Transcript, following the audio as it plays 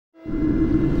Woo.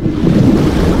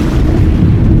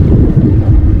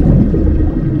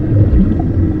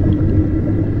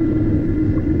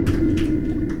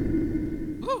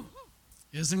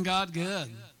 Isn't God good?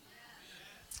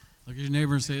 Look at your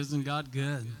neighbor and say, isn't God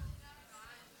good?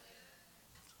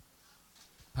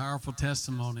 Powerful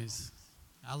testimonies.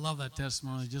 I love that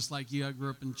testimony. Just like you, I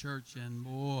grew up in church, and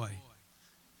boy,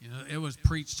 you know, it was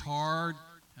preached hard.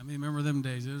 I mean, remember them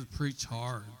days? It was preached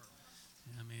hard.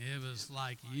 I mean, it was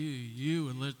like you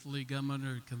would literally come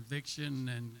under conviction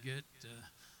and get,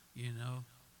 you know,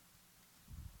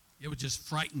 it would just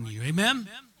frighten you. Amen?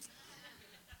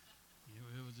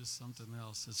 It was just something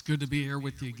else. It's good to be here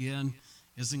with you again.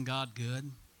 Isn't God good?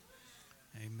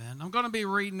 Amen. I'm going to be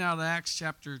reading out of Acts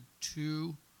chapter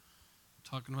 2,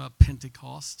 talking about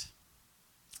Pentecost.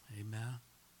 Amen.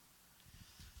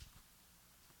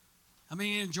 I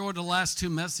mean, you enjoyed the last two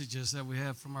messages that we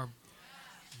have from our...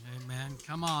 Amen.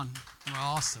 Come on. We're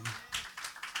awesome.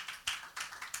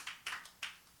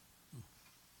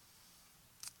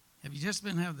 Have you just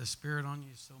been having the Spirit on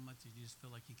you so much that you just feel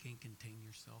like you can't contain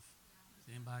yourself?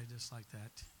 Is anybody just like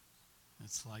that?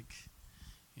 It's like,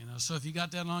 you know, so if you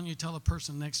got that on you, tell the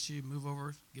person next to you, move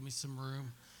over, give me some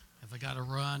room. If I got to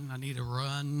run, I need to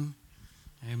run.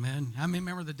 Amen. How many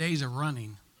remember the days of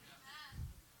running?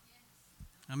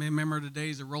 How many remember the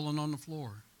days of rolling on the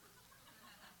floor?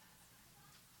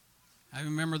 I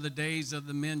remember the days of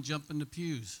the men jumping the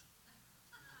pews.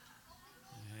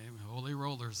 Amen. Holy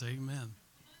rollers, amen.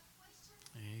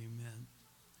 Amen.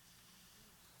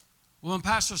 Well, when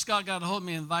Pastor Scott got a hold of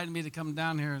me and invited me to come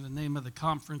down here, the name of the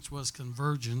conference was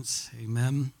Convergence.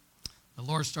 Amen. The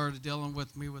Lord started dealing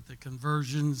with me with the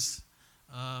conversions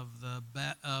of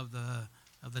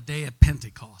the day of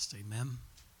Pentecost. Amen.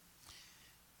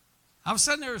 I was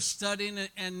sitting there studying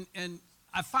it, and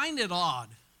I find it odd.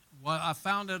 Well, I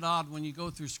found it odd when you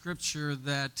go through Scripture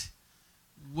that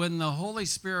when the Holy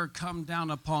Spirit come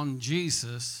down upon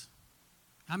Jesus,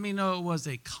 how many know it was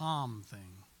a calm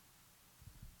thing?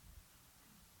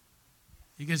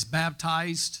 He gets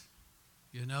baptized,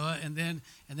 you know, and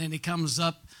then he comes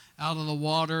up out of the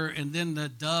water, and then the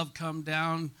dove come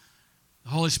down, the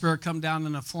Holy Spirit come down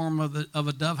in the form of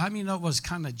a dove. How many know it was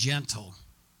kind of gentle?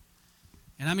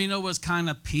 And how many know it was kind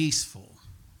of peaceful?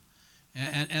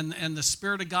 And the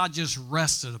Spirit of God just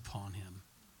rested upon him.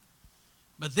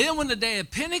 But then when the day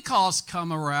of Pentecost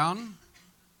come around,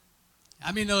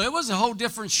 I mean, no, it was a whole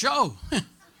different show.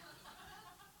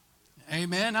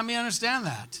 Amen. How many understand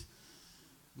that?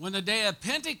 When the day of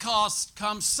Pentecost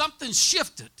comes, something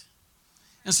shifted.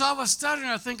 And so I was studying,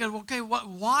 I was thinking, okay,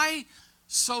 why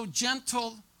so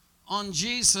gentle on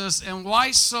Jesus, and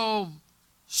why so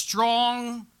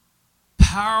strong,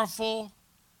 powerful,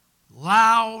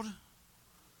 loud,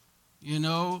 you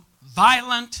know,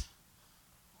 violent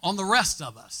on the rest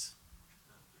of us?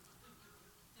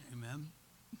 Amen.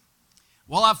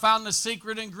 Well, I found the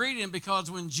secret ingredient, because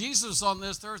when Jesus was on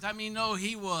this earth, I mean, no,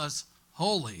 he was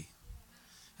holy.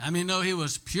 I mean, no, he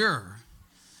was pure.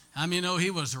 I mean, no,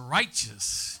 he was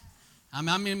righteous. I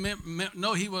mean,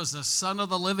 no, he was the Son of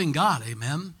the living God.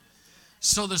 Amen.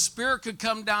 So the Spirit could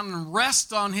come down and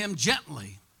rest on him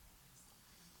gently.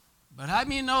 But how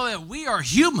many know that we are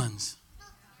humans?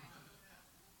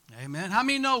 Amen. How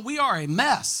many know we are a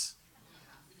mess?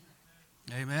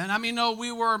 Amen. How many know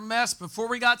we were a mess before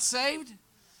we got saved?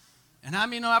 And how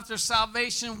many know after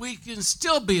salvation we can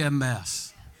still be a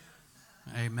mess?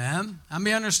 Amen. How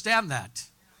many understand that?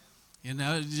 You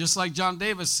know, just like John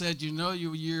Davis said, you know,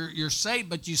 you're saved,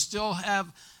 but you still have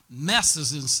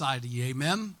messes inside of you.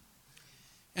 Amen.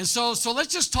 And so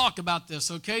let's just talk about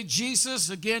this, okay? Jesus,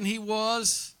 again, he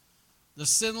was the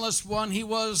sinless one. He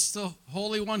was the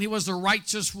holy one. He was the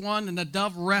righteous one, and the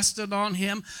dove rested on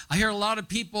him. I hear a lot of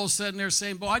people sitting there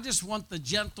saying, boy, I just want the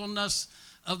gentleness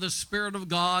of the Spirit of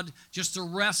God just to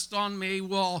rest on me.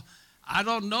 Well, I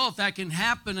don't know if that can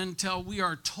happen until we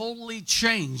are totally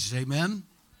changed. Amen.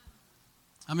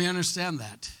 How many understand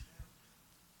that?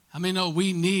 How many know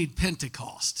we need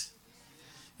Pentecost?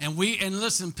 And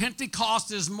listen,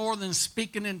 Pentecost is more than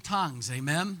speaking in tongues.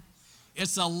 Amen.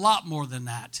 It's a lot more than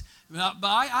that. But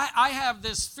I have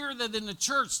this fear that in the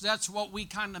church, that's what we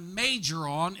kind of major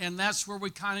on, and that's where we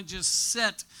kind of just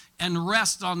sit and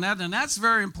rest on that, and that's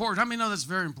very important. How many know that's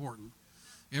very important?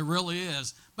 It really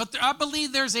is. But I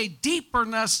believe there's a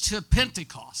deeperness to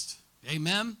Pentecost.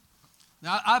 Amen?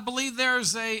 Now, I believe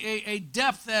there's a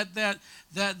depth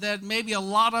that maybe a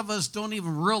lot of us don't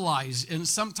even realize, and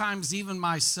sometimes even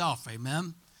myself.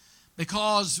 Amen?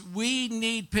 Because we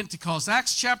need Pentecost.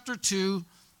 Acts chapter 2,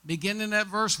 beginning at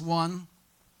verse 1.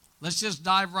 Let's just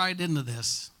dive right into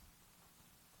this.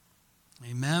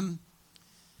 Amen.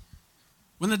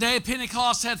 When the day of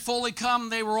Pentecost had fully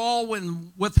come, they were all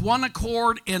with one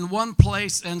accord in one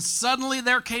place, and suddenly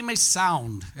there came a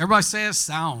sound. Everybody say a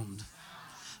sound.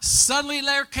 Suddenly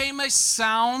there came a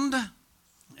sound.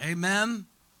 Amen.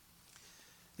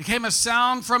 There came a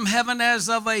sound from heaven as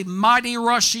of a mighty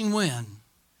rushing wind,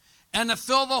 and it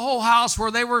filled the whole house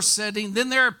where they were sitting. Then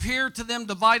there appeared to them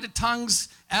divided tongues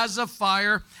as of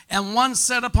fire, and one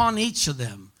sat upon each of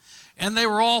them. And they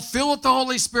were all filled with the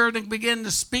Holy Spirit and began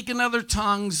to speak in other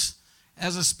tongues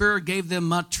as the Spirit gave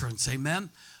them utterance.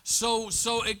 Amen. So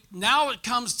now it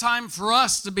comes time for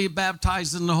us to be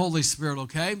baptized in the Holy Spirit,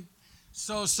 okay?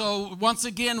 So once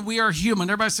again, we are human.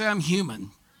 Everybody say, I'm human.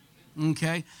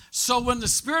 Okay? So when the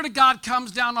Spirit of God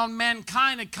comes down on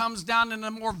mankind, it comes down in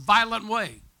a more violent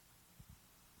way.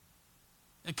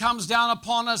 It comes down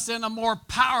upon us in a more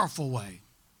powerful way.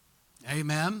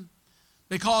 Amen.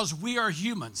 Because we are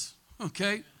humans.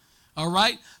 Okay? All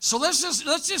right? So let's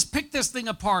just pick this thing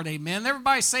apart. Amen.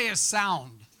 Everybody say a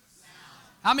sound.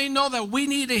 How many know that we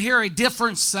need to hear a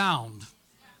different sound?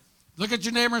 Look at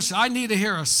your neighbor and say, I need to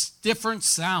hear a different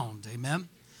sound. Amen.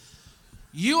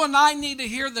 You and I need to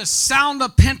hear the sound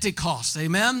of Pentecost.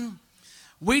 Amen.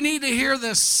 We need to hear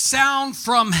the sound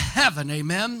from heaven.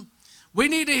 Amen. We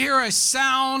need to hear a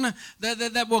sound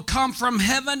that will come from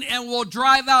heaven and will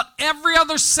drive out every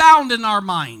other sound in our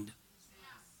mind.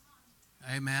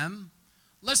 Amen.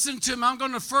 Listen to me. I'm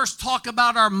going to first talk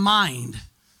about our mind.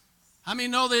 How many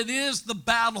know that it is the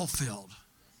battlefield?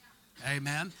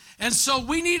 Amen. And so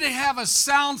we need to have a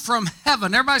sound from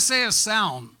heaven. Everybody say a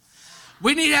sound.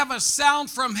 We need to have a sound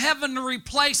from heaven to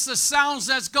replace the sounds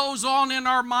that goes on in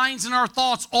our minds and our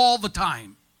thoughts all the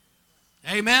time.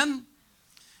 Amen.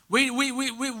 We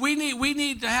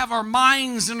need to have our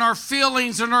minds and our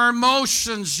feelings and our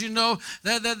emotions, you know,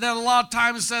 that a lot of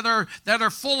times that are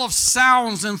full of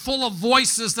sounds and full of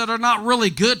voices that are not really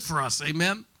good for us.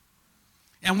 Amen.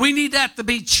 And we need that to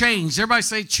be changed. Everybody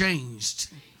say changed.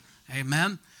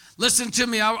 Amen. Listen to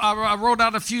me. I wrote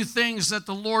out a few things that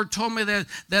the Lord told me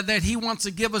that He wants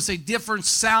to give us a different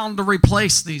sound to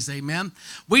replace these. Amen.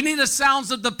 We need the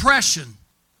sounds of depression.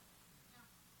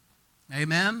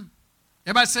 Amen.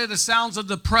 Everybody say the sounds of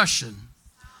depression.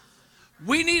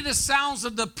 We need the sounds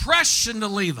of depression to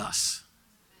leave us.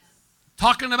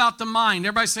 Talking about the mind.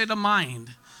 Everybody say the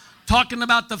mind. Talking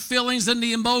about the feelings and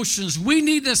the emotions. We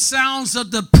need the sounds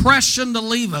of depression to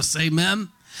leave us. Amen.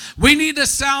 We need the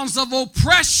sounds of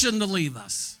oppression to leave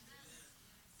us.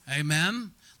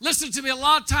 Amen. Listen to me. A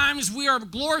lot of times we are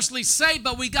gloriously saved,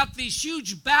 but we got these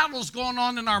huge battles going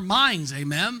on in our minds.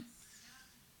 Amen.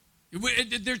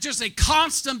 There's just a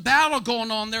constant battle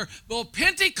going on there. Well,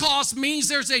 Pentecost means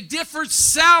there's a different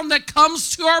sound that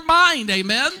comes to our mind.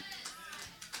 Amen.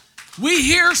 We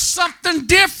hear something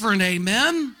different.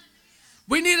 Amen.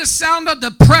 We need a sound of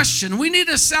depression. We need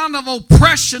a sound of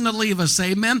oppression to leave us.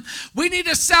 Amen. We need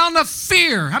a sound of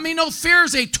fear. How many know fear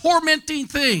is a tormenting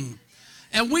thing?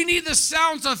 And we need the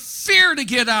sounds of fear to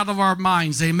get out of our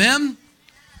minds. Amen.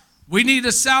 We need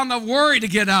a sound of worry to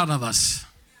get out of us.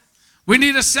 We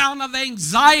need a sound of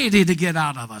anxiety to get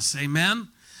out of us. Amen.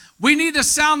 We need a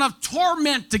sound of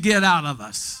torment to get out of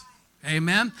us.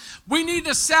 Amen. We need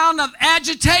a sound of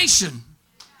agitation.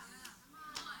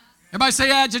 Everybody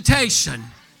say agitation.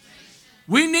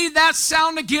 We need that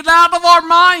sound to get out of our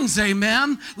minds.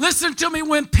 Amen. Listen to me.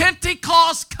 When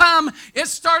Pentecost come, it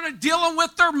started dealing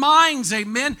with their minds.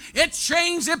 Amen. It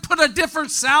changed. It put a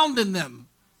different sound in them.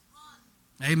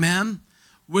 Amen.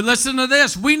 We listen to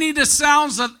this. We need the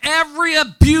sounds of every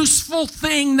abuseful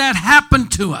thing that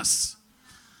happened to us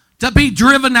to be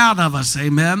driven out of us.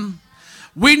 Amen.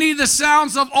 We need the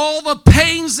sounds of all the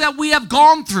pains that we have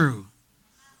gone through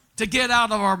to get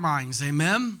out of our minds.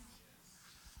 Amen.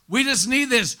 We just need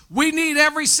this. We need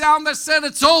every sound that said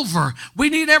it's over. We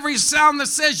need every sound that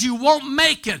says you won't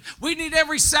make it. We need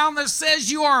every sound that says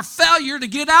you are a failure to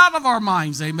get out of our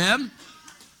minds. Amen.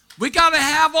 We got to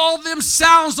have all them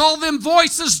sounds, all them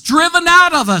voices driven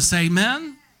out of us.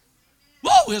 Amen.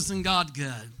 Whoa, isn't God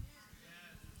good?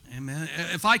 Amen.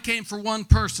 If I came for one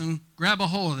person, grab a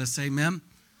hold of this. Amen.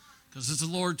 Because the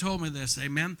Lord told me this.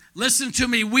 Amen. Listen to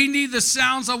me. We need the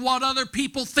sounds of what other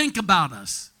people think about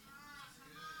us.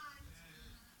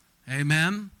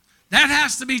 Amen. That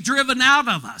has to be driven out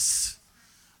of us.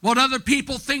 What other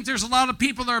people think. There's a lot of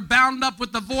people that are bound up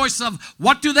with the voice of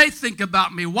what do they think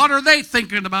about me? What are they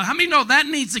thinking about? How many know that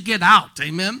needs to get out?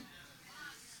 Amen.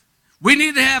 We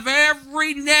need to have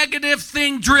every negative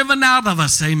thing driven out of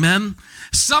us. Amen.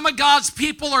 Some of God's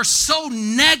people are so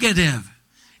negative,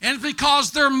 and it's because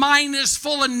their mind is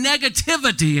full of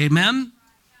negativity. Amen.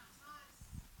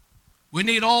 We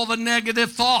need all the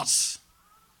negative thoughts.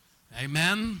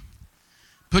 Amen.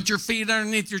 Put your feet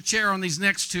underneath your chair on these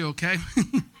next two, okay?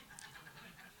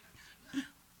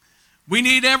 We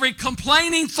need every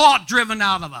complaining thought driven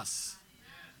out of us.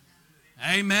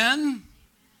 Amen.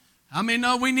 I mean,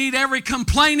 no, we need every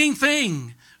complaining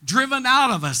thing driven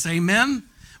out of us. Amen.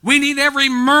 We need every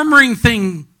murmuring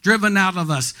thing driven out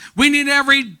of us. We need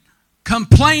every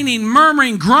complaining,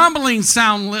 murmuring, grumbling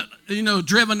sound,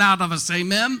 driven out of us.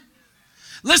 Amen.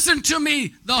 Listen to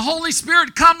me. The Holy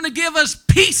Spirit come to give us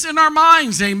peace in our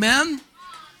minds. Amen.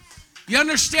 You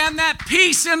understand that?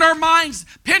 Peace in our minds.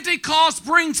 Pentecost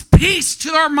brings peace to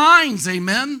our minds.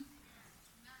 Amen.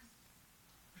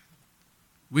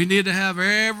 We need to have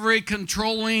every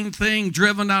controlling thing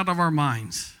driven out of our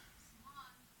minds.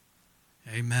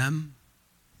 Amen.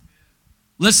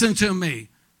 Listen to me.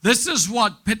 This is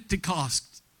what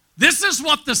Pentecost, this is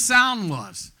what the sound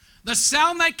was. The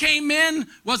sound that came in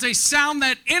was a sound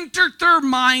that entered their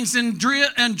minds and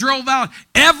drove out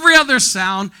every other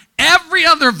sound, every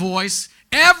other voice,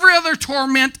 every other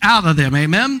torment out of them.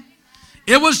 Amen.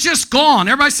 It was just gone.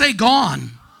 Everybody say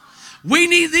gone. We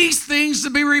need these things to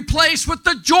be replaced with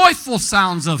the joyful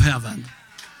sounds of heaven.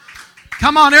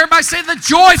 Come on, everybody say the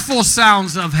joyful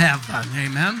sounds of heaven.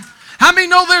 Amen. How many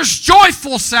know there's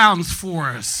joyful sounds for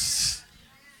us?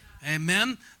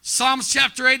 Amen. Psalms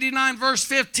chapter 89 verse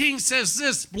 15 says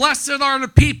this, blessed are the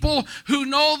people who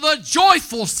know the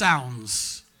joyful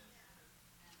sounds.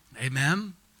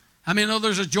 Amen. How many know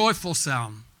there's a joyful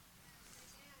sound?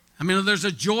 How many know there's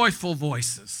a joyful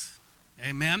voices?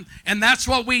 Amen. And that's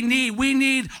what we need. We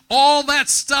need all that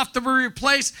stuff to be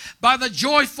replaced by the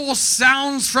joyful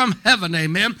sounds from heaven.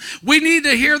 Amen. We need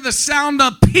to hear the sound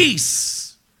of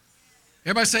peace.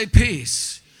 Everybody say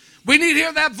peace. We need to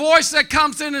hear that voice that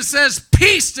comes in and says,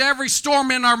 peace to every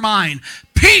storm in our mind.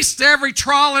 Peace to every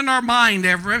trial in our mind.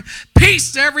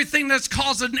 Peace to everything that's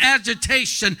causing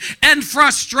agitation and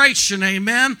frustration.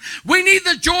 Amen. We need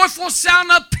the joyful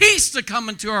sound of peace to come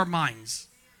into our minds.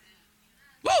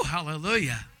 Woo,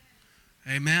 hallelujah.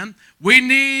 Amen. We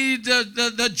need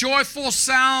the joyful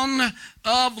sound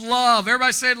of love.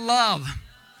 Everybody say love.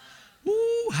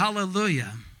 Woo,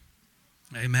 hallelujah.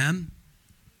 Amen.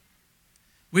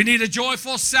 We need the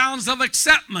joyful sounds of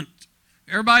acceptance.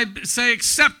 Everybody say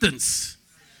acceptance.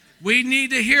 We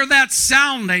need to hear that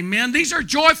sound. Amen. These are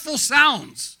joyful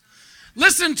sounds.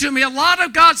 Listen to me. A lot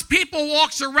of God's people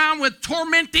walks around with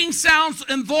tormenting sounds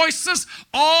and voices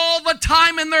all the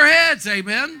time in their heads.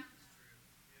 Amen.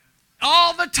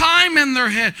 All the time in their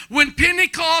head. When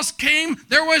Pentecost came,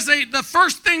 there was the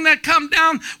first thing that come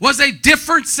down was a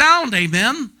different sound.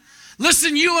 Amen.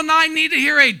 Listen, you and I need to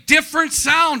hear a different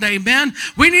sound. Amen.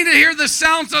 We need to hear the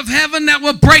sounds of heaven that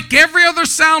will break every other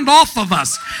sound off of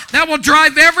us. That will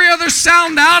drive every other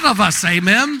sound out of us.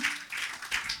 Amen.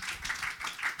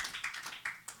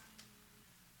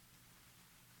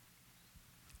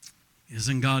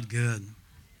 Isn't God good?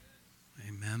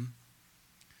 Amen.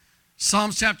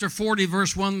 Psalms chapter 40,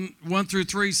 verse 1 through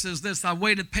 3 says this, I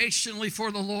waited patiently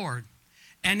for the Lord,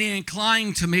 and he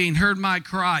inclined to me and heard my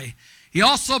cry. He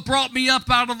also brought me up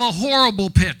out of a horrible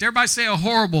pit. Everybody say a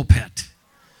horrible pit.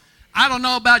 I don't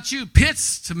know about you.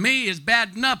 Pits to me is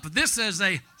bad enough, but this is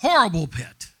a horrible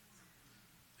pit.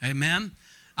 Amen.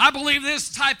 I believe this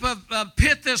type of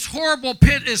pit, this horrible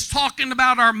pit, is talking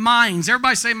about our minds.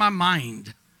 Everybody say my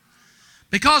mind.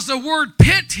 Because the word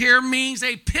pit here means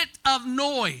a pit of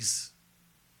noise.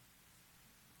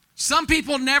 Some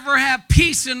people never have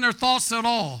peace in their thoughts at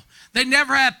all. They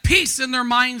never have peace in their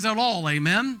minds at all.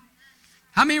 Amen.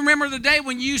 How many remember the day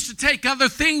when you used to take other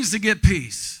things to get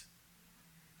peace?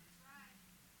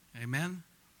 Amen.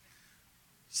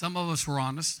 Some of us were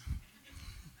honest.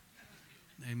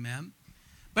 Amen.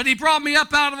 But he brought me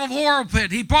up out of a horrible pit.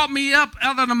 He brought me up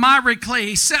out of the miry clay.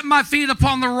 He set my feet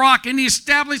upon the rock, and he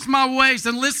established my ways.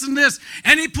 And listen to this.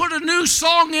 And he put a new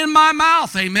song in my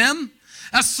mouth. Amen.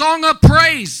 A song of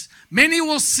praise. Many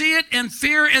will see it and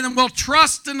fear and will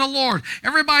trust in the Lord.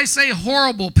 Everybody say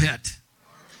horrible pit.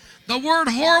 The word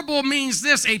horrible means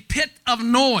this, a pit of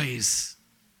noise.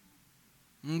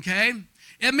 Okay?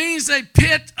 It means a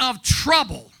pit of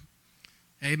trouble.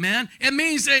 Amen. It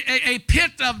means a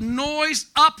pit of noise,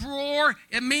 uproar.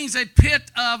 It means a pit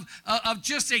of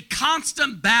just a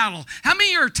constant battle. How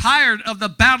many are tired of the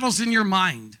battles in your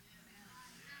mind?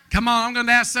 Come on, I'm going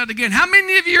to ask that again. How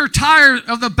many of you are tired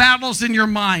of the battles in your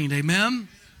mind? Amen.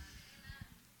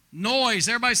 Noise.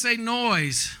 Everybody say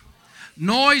noise.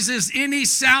 Noise is any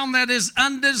sound that is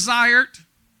undesired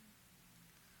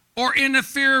or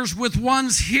interferes with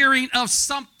one's hearing of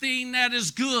something that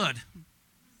is good.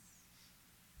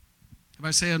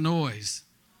 Everybody say a noise.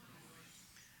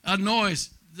 A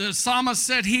noise. The psalmist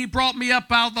said, he brought me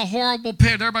up out of the horrible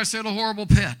pit. Everybody said a horrible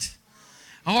pit.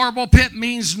 A horrible pit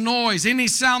means noise. Any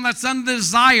sound that's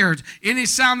undesired. Any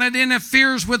sound that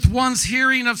interferes with one's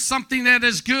hearing of something that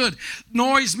is good.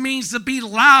 Noise means to be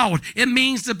loud. It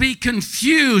means to be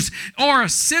confused or a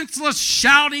senseless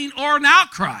shouting or an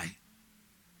outcry.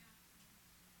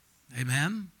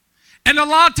 Amen. And a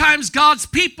lot of times God's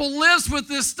people lives with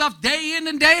this stuff day in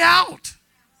and day out.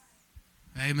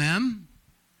 Amen.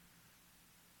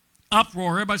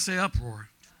 Uproar. Everybody say uproar.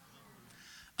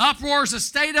 Uproar is a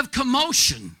state of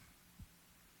commotion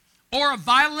or a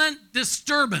violent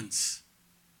disturbance.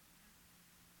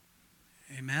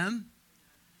 Amen.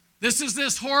 This is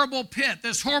this horrible pit.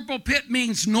 This horrible pit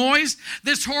means noise.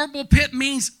 This horrible pit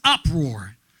means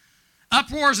uproar.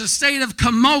 Uproar is a state of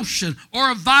commotion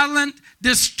or a violent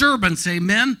disturbance.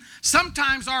 Amen.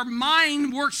 Sometimes our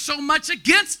mind works so much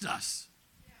against us.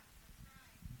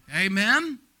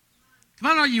 Amen.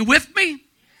 Come on, are you with me?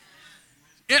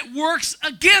 It works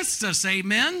against us,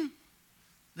 amen,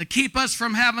 to keep us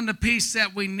from having the peace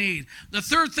that we need. The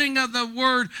third thing of the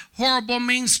word horrible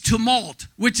means tumult,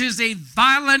 which is a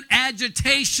violent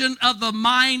agitation of the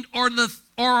mind or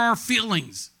our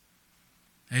feelings.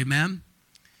 Amen.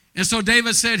 And so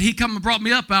David said, he come and brought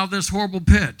me up out of this horrible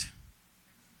pit.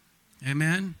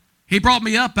 Amen. He brought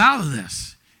me up out of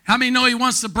this. How many know he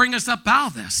wants to bring us up out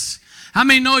of this? How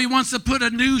many know he wants to put a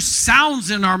new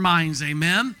sounds in our minds?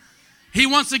 Amen. He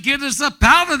wants to get us up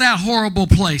out of that horrible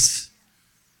place.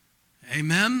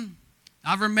 Amen.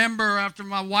 I remember after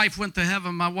my wife went to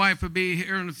heaven, my wife would be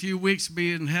here in a few weeks,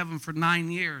 be in heaven for 9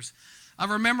 years.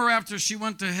 I remember after she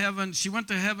went to heaven in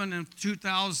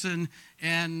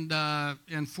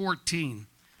 2014.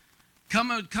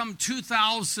 Come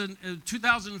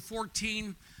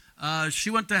 2014, she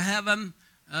went to heaven.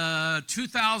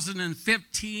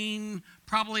 2015,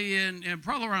 probably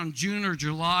around June or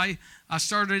July, I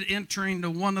started entering to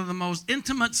one of the most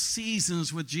intimate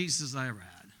seasons with Jesus I ever had.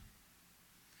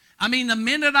 I mean, the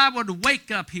minute I would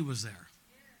wake up, he was there.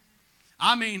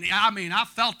 I mean, I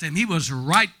felt him. He was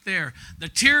right there. The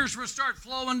tears would start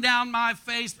flowing down my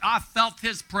face. I felt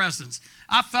his presence.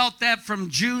 I felt that from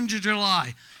June to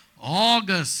July,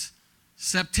 August,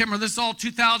 September. This is all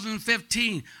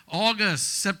 2015.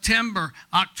 August, September,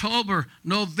 October,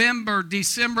 November,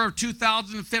 December of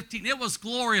 2015. It was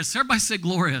glorious. Everybody say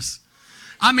glorious.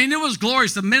 I mean, it was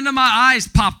glorious. The minute my eyes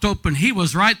popped open, he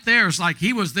was right there. It's like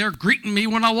he was there greeting me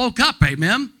when I woke up.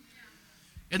 Amen.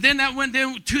 And then that went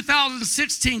then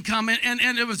 2016 coming, and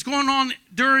it was going on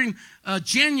during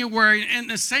January, and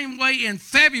the same way in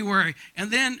February, and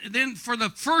then for the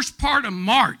first part of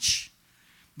March.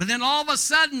 But then all of a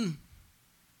sudden,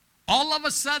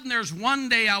 there's one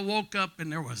day I woke up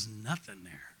and there was nothing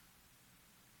there.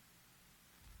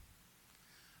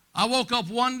 I woke up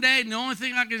one day, and the only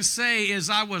thing I can say is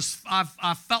I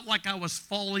felt like I was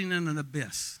falling in an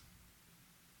abyss.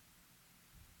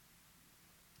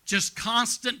 Just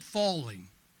constant falling.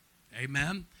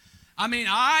 Amen. I mean,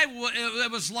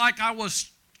 it was like I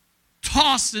was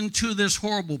tossed into this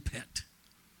horrible pit.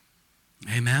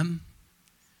 Amen.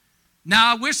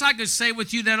 Now, I wish I could say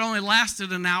with you that only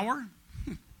lasted an hour.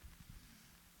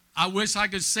 I wish I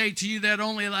could say to you that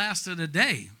only lasted a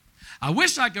day. I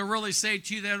wish I could really say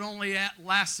to you that only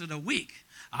lasted a week.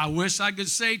 I wish I could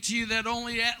say to you that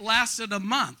only lasted a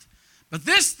month. But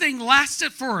this thing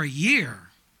lasted for a year.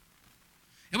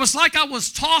 It was like I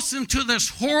was tossed into this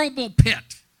horrible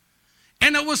pit.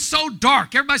 And it was so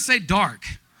dark. Everybody say dark.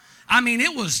 I mean,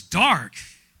 it was dark.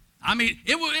 I mean,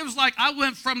 it was like I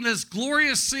went from this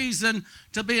glorious season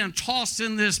to being tossed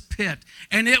in this pit.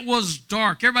 And it was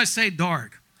dark. Everybody say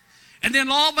dark. And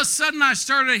then all of a sudden I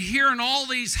started hearing all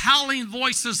these howling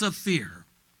voices of fear.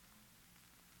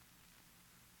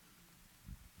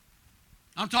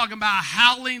 I'm talking about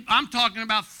howling. I'm talking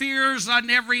about fears I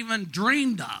never even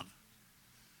dreamed of.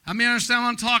 I mean, understand what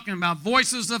I'm talking about?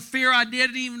 Voices of fear I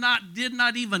did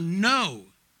not even know.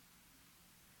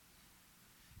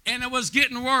 And it was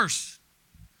getting worse.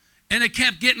 And it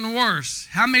kept getting worse.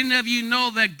 How many of you know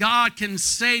that God can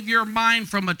save your mind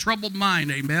from a troubled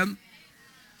mind? Amen.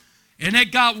 And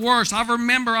it got worse. I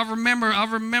remember,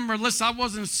 listen, I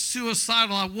wasn't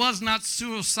suicidal. I was not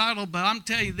suicidal, but I'm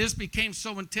telling you, this became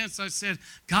so intense. I said,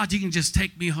 God, you can just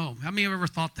take me home. How many of you ever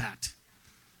thought that?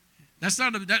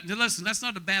 Listen, that's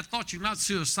not a bad thought. You're not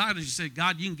suicidal. You say,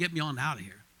 God, you can get me on out of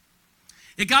here.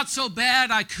 It got so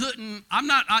bad I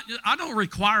don't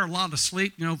require a lot of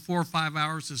sleep. 4 or 5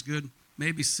 hours is good.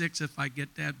 Maybe 6 if I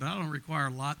get that, but I don't require a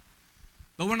lot.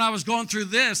 But when I was going through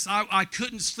this, I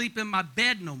couldn't sleep in my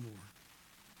bed no more.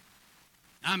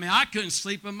 I mean, I couldn't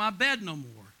sleep in my bed no more.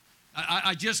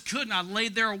 I just couldn't. I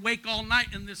laid there awake all night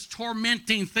in this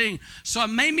tormenting thing. So I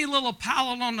made me a little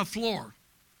pallet on the floor.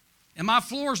 And my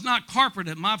floor is not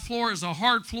carpeted. My floor is a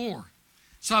hard floor.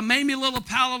 So I made me a little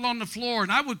pallet on the floor,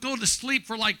 and I would go to sleep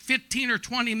for like 15 or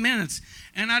 20 minutes,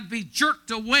 and I'd be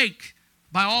jerked awake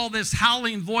by all this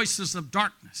howling voices of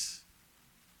darkness.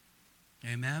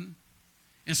 Amen.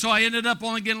 And so I ended up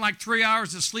only getting like 3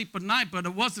 hours of sleep a night, but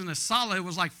it wasn't as solid. It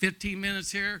was like 15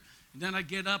 minutes here, and then I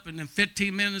get up, and then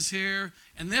 15 minutes here.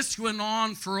 And this went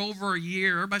on for over a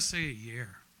year. Everybody say a year.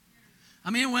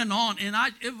 I mean, it went on, and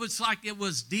it was like it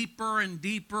was deeper and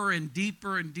deeper and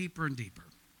deeper and deeper and deeper.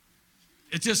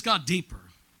 It just got deeper.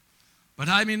 But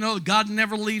how many know God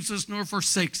never leaves us nor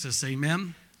forsakes us?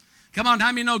 Amen. Come on,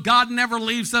 how many know God never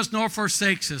leaves us nor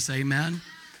forsakes us? Amen.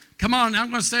 Come on, I'm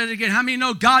going to say it again. How many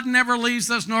know God never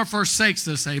leaves us nor forsakes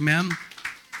us? Amen.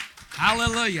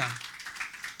 Hallelujah.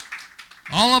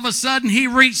 All of a sudden, he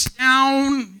reached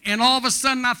down, and all of a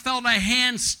sudden, I felt a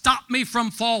hand stop me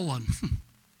from falling.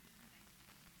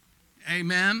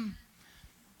 Amen.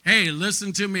 Hey,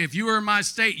 listen to me. If you were in my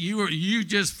state, you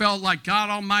just felt like, God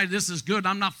Almighty, this is good.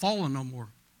 I'm not falling no more.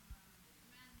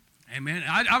 Amen.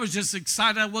 I was just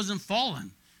excited I wasn't falling.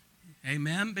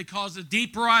 Amen. Because the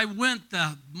deeper I went,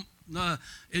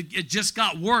 it just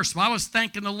got worse. I was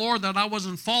thanking the Lord that I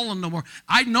wasn't falling no more.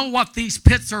 I know what these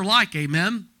pits are like.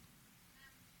 Amen.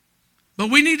 But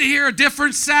we need to hear a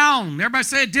different sound. Everybody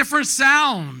say a different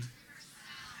sound.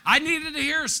 I needed to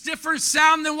hear a different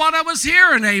sound than what I was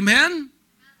hearing. Amen.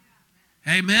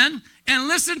 Amen. And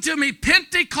listen to me,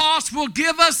 Pentecost will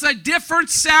give us a different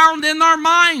sound in our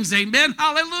minds. Amen.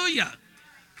 Hallelujah.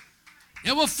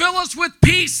 It will fill us with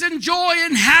peace and joy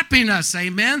and happiness.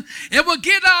 Amen. It will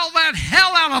get all that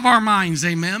hell out of our minds.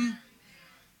 Amen.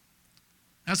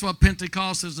 That's what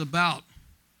Pentecost is about.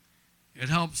 It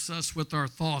helps us with our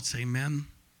thoughts. Amen.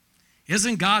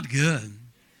 Isn't God good?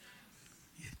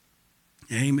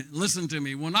 Amen. Listen to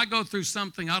me. When I go through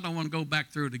something, I don't want to go back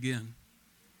through it again.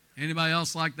 Anybody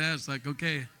else like that? It's like,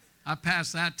 okay, I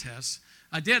passed that test.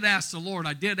 I did ask the Lord.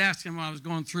 I did ask him when I was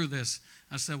going through this.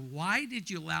 I said, why did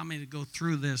you allow me to go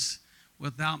through this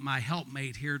without my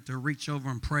helpmate here to reach over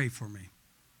and pray for me?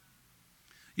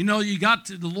 You know,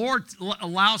 the Lord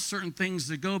allows certain things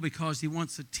to go because he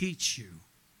wants to teach you.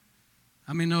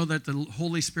 I mean, know that the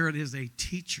Holy Spirit is a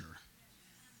teacher.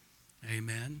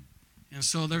 Amen. And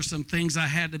so there's some things I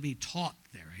had to be taught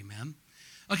there. Amen.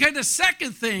 Okay, the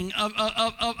second thing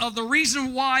of the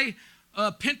reason why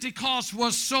Pentecost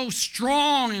was so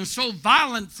strong and so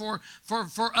violent for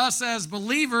us as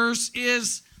believers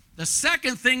is, the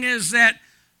second thing is that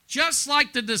just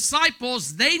like the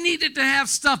disciples, they needed to have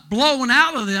stuff blown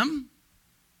out of them.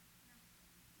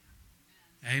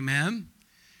 Amen.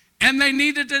 And they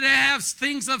needed to have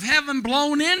things of heaven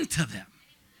blown into them.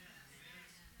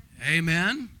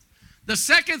 Amen. The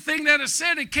second thing that it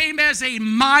said, it came as a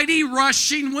mighty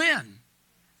rushing wind.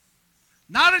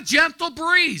 Not a gentle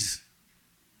breeze.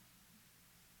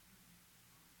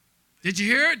 Did you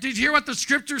hear it? Did you hear what the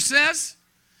scripture says?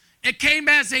 It came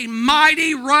as a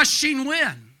mighty rushing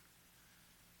wind.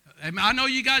 I know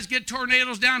you guys get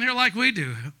tornadoes down here like we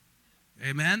do.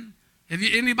 Amen. Have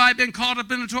anybody been caught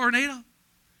up in a tornado?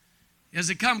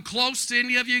 Has it come close to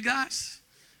any of you guys?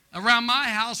 Around my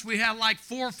house, we had like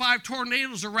 4 or 5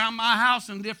 tornadoes around my house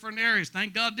in different areas.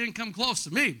 Thank God it didn't come close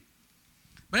to me.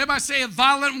 But everybody say a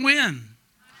violent wind.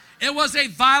 It was a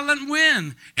violent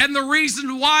wind. And the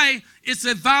reason why it's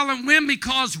a violent wind,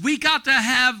 because we have to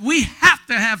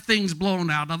have things blown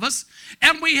out of us.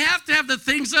 And we have to have the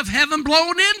things of heaven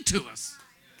blown into us.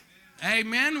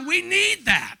 Amen. We need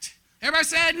that. Everybody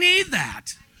say, I need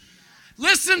that.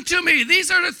 Listen to me.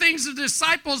 These are the things the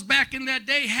disciples back in that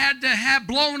day had to have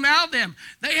blown out of them.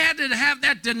 They had to have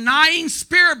that denying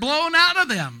spirit blown out of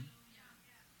them.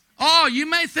 Oh, you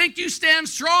may think you stand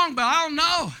strong, but I don't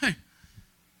know.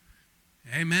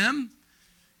 Amen.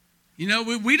 You know,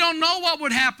 we don't know what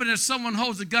would happen if someone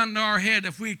holds a gun to our head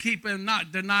if we keep and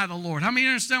not deny the Lord. How many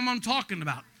understand what I'm talking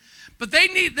about? But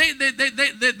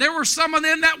there were some of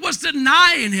them that was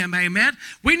denying him, amen.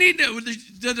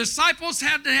 The disciples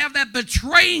had to have that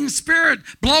betraying spirit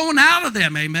blown out of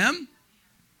them, amen.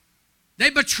 They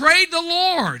betrayed the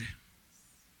Lord.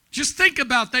 Just think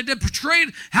about that. They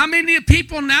betrayed. How many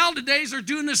people nowadays are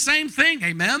doing the same thing,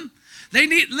 amen.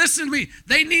 Listen to me,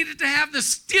 they needed to have the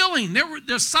stealing. The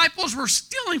disciples were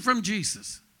stealing from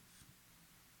Jesus.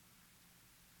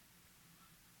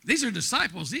 These are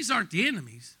disciples. These aren't the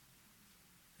enemies.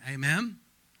 Amen.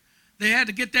 They had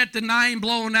to get that denying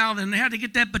blown out of them. They had to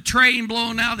get that betraying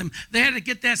blown out of them. They had to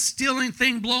get that stealing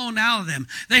thing blown out of them.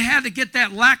 They had to get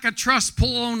that lack of trust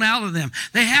blown out of them.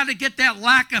 They had to get that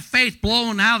lack of faith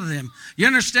blown out of them. You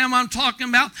understand what I'm talking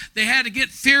about? They had to get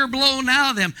fear blown out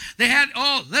of them. They had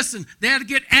to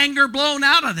get anger blown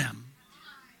out of them.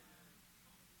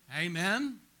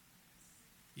 Amen.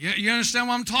 You understand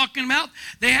what I'm talking about?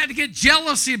 They had to get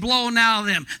jealousy blown out of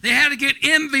them. They had to get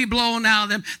envy blown out of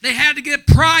them. They had to get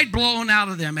pride blown out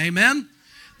of them. Amen?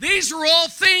 These were all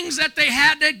things that they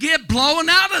had to get blown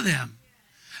out of them.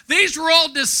 These were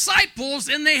all disciples,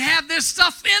 and they had this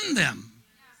stuff in them.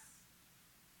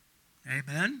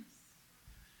 Amen?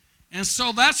 And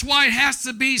so that's why it has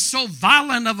to be so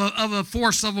violent of a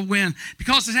force of a wind,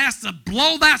 because it has to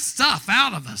blow that stuff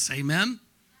out of us. Amen?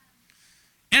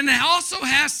 And it also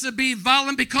has to be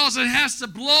violent because it has to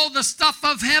blow the stuff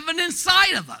of heaven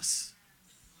inside of us.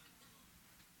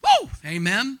 Woo!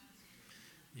 Amen.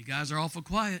 You guys are awful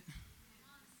quiet.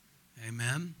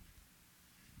 Amen.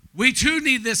 We too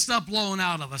need this stuff blown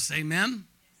out of us. Amen.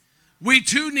 We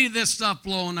too need this stuff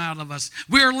blown out of us.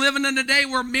 We are living in a day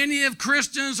where many of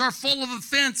Christians are full of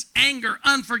offense, anger,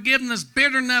 unforgiveness,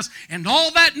 bitterness, and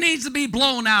all that needs to be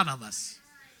blown out of us.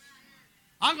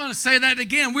 I'm going to say that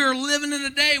again. We are living in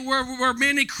a day where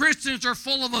many Christians are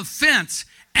full of offense,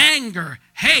 anger,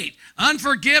 hate,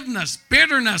 unforgiveness,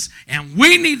 bitterness, and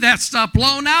we need that stuff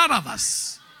blown out of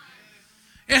us.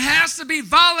 It has to be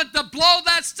violent to blow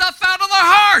that stuff out of our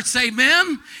hearts,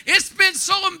 amen? It's been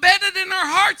so embedded in our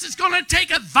hearts, it's going to take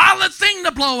a violent thing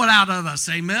to blow it out of us,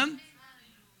 amen?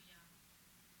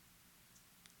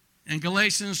 In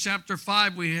Galatians chapter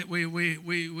 5, we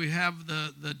have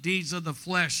the deeds of the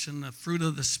flesh and the fruit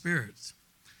of the Spirit.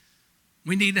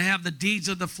 We need to have the deeds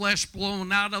of the flesh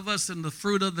blown out of us and the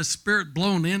fruit of the Spirit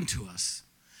blown into us.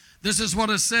 This is what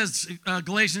it says,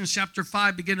 Galatians chapter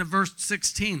 5, beginning at verse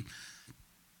 16.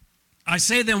 I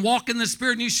say then, walk in the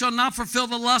Spirit, and you shall not fulfill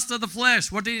the lust of the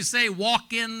flesh. What did he say?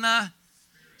 Walk in the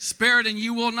Spirit, and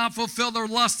you will not fulfill the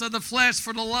lust of the flesh.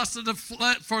 For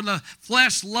the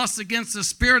flesh lusts against the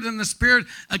Spirit, and the Spirit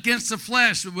against the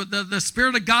flesh. The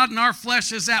Spirit of God and our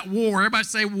flesh is at war. Everybody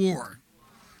say war.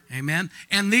 Amen.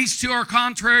 And these two are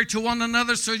contrary to one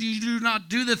another, so you do not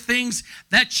do the things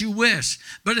that you wish.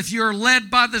 But if you are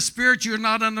led by the Spirit, you are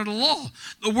not under the law.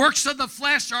 The works of the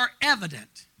flesh are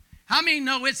evident. How many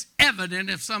know it's evident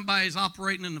if somebody's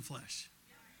operating in the flesh?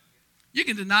 You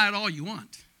can deny it all you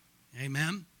want.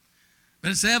 Amen.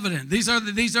 But it's evident. These are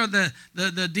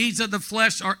the deeds of the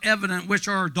flesh are evident, which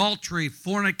are adultery,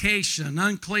 fornication,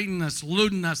 uncleanness,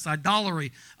 lewdness,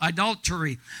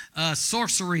 idolatry,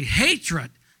 sorcery,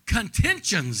 hatred,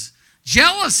 contentions,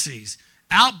 jealousies,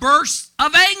 outbursts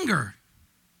of anger.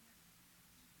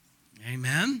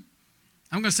 Amen.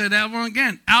 I'm going to say that one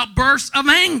again. Outbursts of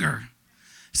anger,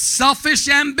 selfish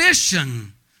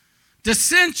ambition,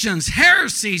 dissensions,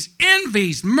 heresies,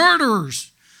 envies,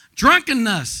 murders,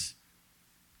 drunkenness.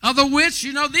 Of the which,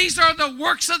 these are the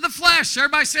works of the flesh.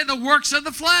 Everybody say the works of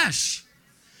the flesh.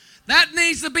 That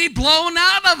needs to be blown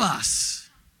out of us.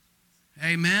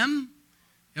 Amen.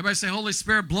 Everybody say, Holy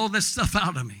Spirit, blow this stuff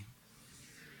out of me.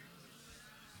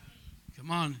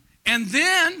 Come on. And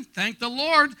then, thank the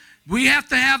Lord, we have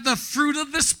to have the fruit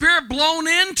of the Spirit blown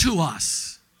into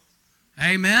us.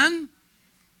 Amen.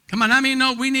 Come on,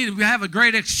 we have a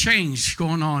great exchange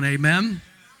going on. Amen.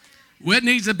 It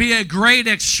needs to be a great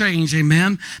exchange,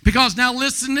 amen? Because now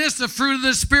listen to this, the fruit of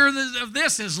the Spirit of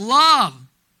this is love,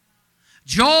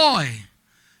 joy,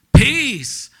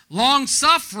 peace,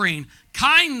 long-suffering,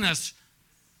 kindness.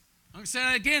 I'm going to say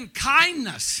that again,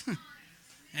 kindness.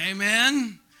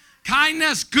 Amen.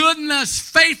 Kindness, goodness,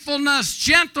 faithfulness,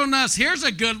 gentleness. Here's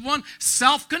a good one,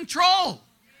 self-control.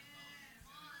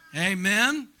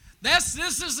 Amen. This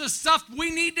is the stuff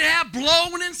we need to have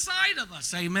blown inside of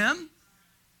us, amen?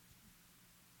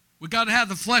 We've got to have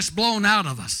the flesh blown out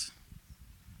of us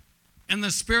and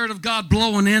the Spirit of God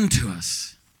blowing into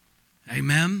us.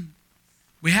 Amen.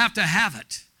 We have to have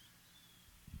it.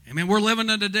 Amen. We're living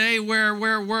in a day where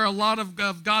a lot of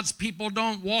God's people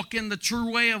don't walk in the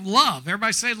true way of love.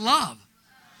 Everybody say love.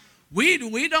 We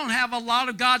don't have a lot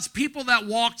of God's people that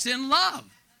walks in love.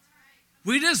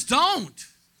 We just don't.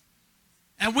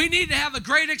 And we need to have a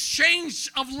great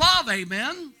exchange of love.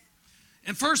 Amen.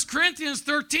 In 1 Corinthians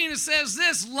 13, it says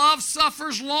this, love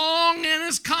suffers long and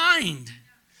is kind.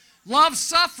 Love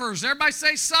suffers. Everybody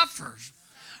say suffers.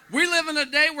 We live in a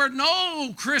day where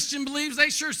no Christian believes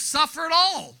they should suffer at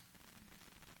all.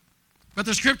 But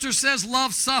the scripture says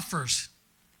love suffers.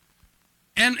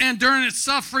 And during its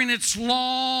suffering, it's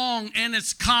long and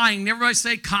it's kind. Everybody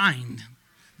say kind.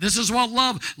 This is what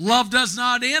love does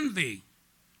not envy.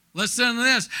 Listen to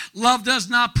this. Love does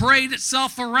not parade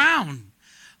itself around.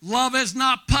 Love is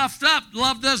not puffed up.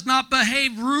 Love does not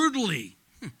behave rudely.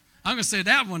 I'm going to say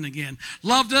that one again.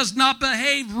 Love does not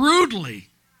behave rudely.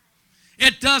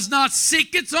 It does not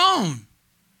seek its own.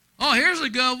 Oh, here's a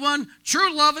good one.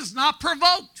 True love is not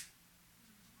provoked.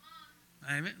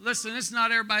 Amen. Listen, it's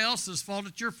not everybody else's fault.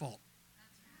 It's your fault.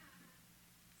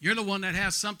 You're the one that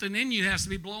has something in you that has to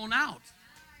be blown out.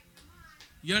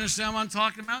 You understand what I'm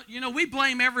talking about? You know, we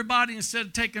blame everybody instead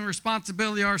of taking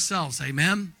responsibility ourselves.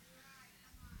 Amen.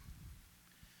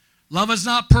 Love is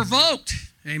not provoked.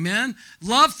 Amen.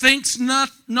 Love thinks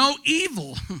no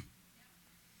evil.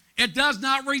 It does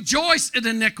not rejoice in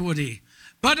iniquity,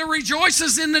 but it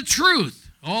rejoices in the truth.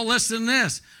 Oh, listen to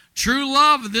this. True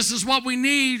love, this is what we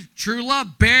need. True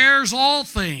love bears all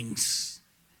things,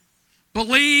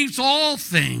 believes all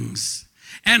things,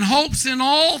 and hopes in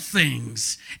all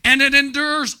things, and it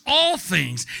endures all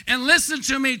things. And listen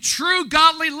to me, true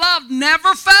godly love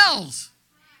never fails.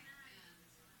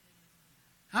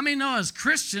 How many know as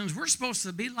Christians, we're supposed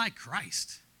to be like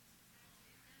Christ?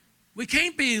 We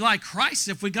can't be like Christ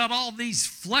if we got all these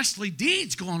fleshly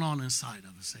deeds going on inside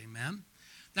of us, amen?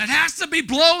 That has to be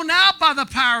blown out by the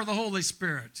power of the Holy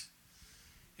Spirit.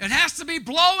 It has to be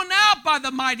blown out by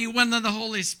the mighty wind of the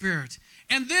Holy Spirit.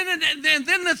 And then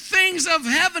the things of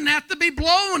heaven have to be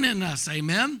blown in us,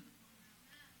 amen?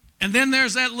 And then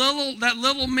there's that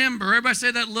little member. Everybody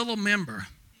say that little member.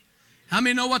 How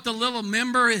many know what the little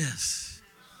member is?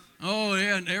 Oh,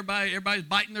 yeah, and everybody's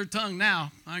biting their tongue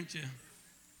now, aren't you?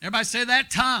 Everybody say that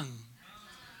tongue.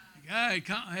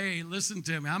 Hey, listen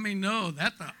to me. I mean, no,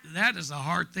 that is a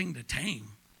hard thing to tame.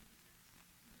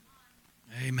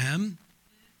 Amen.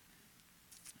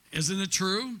 Isn't it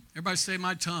true? Everybody say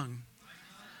my tongue.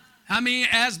 How many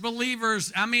as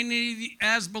believers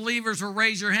will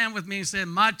raise your hand with me and say,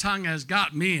 my tongue has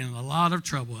got me in a lot of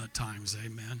trouble at times.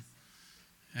 Amen.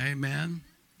 Amen.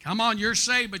 Come on, you're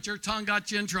saved, but your tongue got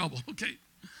you in trouble. Okay.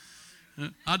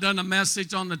 I've done a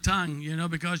message on the tongue,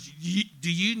 because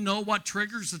do you know what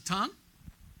triggers the tongue?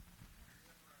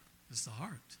 It's the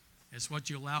heart. It's what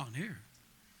you allow in here.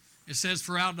 It says,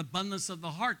 for out of the abundance of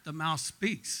the heart, the mouth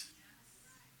speaks.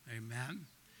 Amen.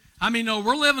 I mean, no,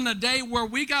 we're living a day where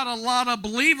we got a lot of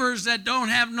believers that don't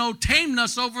have no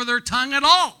tameness over their tongue at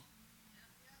all.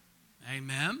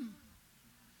 Amen.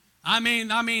 I mean,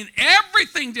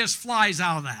 everything just flies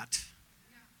out of that.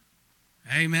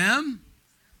 Amen.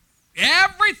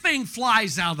 Everything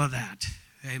flies out of that.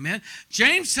 Amen.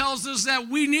 James tells us that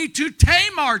we need to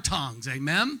tame our tongues.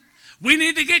 Amen. We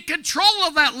need to get control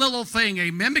of that little thing.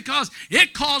 Amen. Because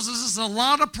it causes us a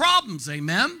lot of problems.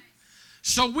 Amen.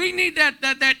 So we need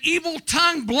that evil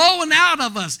tongue blowing out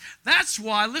of us. That's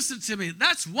why, listen to me,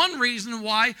 that's one reason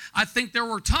why I think there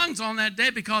were tongues on that day,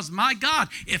 because my God,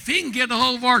 if he can get a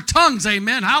hold of our tongues,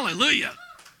 amen, hallelujah.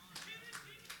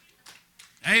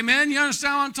 Amen, you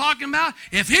understand what I'm talking about?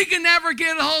 If he can ever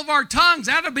get a hold of our tongues,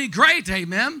 that'll be great,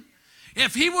 amen.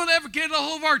 If he will ever get a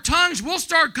hold of our tongues, we'll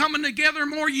start coming together in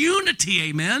more unity,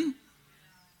 amen.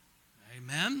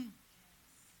 Amen.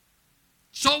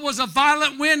 So it was a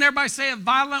violent wind. Everybody say a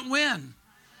violent wind.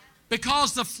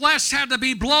 Because the flesh had to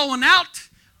be blown out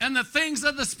and the things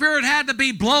of the Spirit had to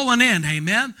be blowing in.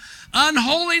 Amen.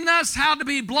 Unholiness had to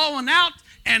be blown out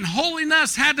and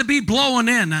holiness had to be blowing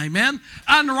in. Amen.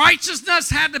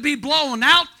 Unrighteousness had to be blown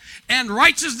out and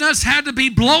righteousness had to be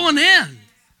blowing in.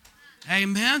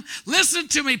 Amen. Listen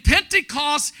to me.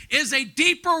 Pentecost is a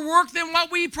deeper work than what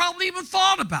we probably even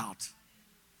thought about.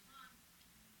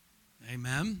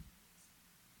 Amen.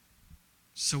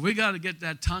 So we got to get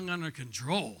that tongue under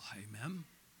control. Amen.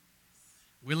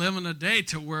 We live in a day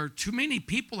to where too many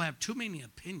people have too many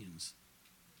opinions.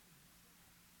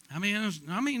 I mean,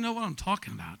 you know what I'm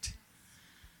talking about.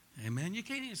 Amen. You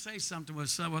can't even say something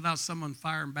without someone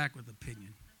firing back with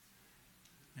opinion.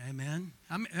 Amen.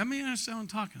 I mean, you understand what I'm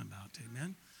talking about.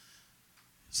 Amen.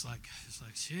 It's like,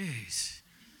 jeez.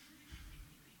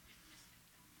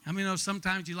 I mean,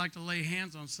 sometimes you like to lay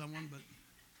hands on someone, but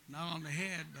not on the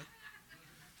head, but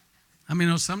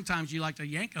sometimes you like to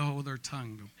yank a hold of their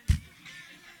tongue.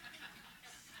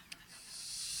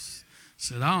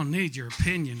 Said, I don't need your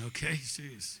opinion, okay?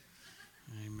 Jeez.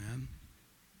 Amen.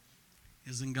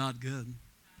 Isn't God good?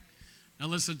 Now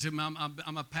listen to me.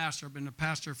 I'm a pastor. I've been a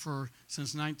pastor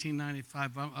since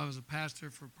 1995. I was a pastor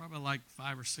for probably like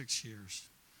 5 or 6 years.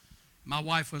 My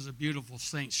wife was a beautiful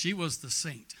saint. She was the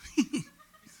saint.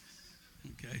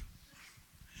 Okay.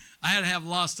 I had to have a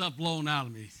lot of stuff blown out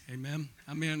of me. Amen.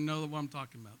 I mean, I know what I'm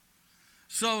talking about.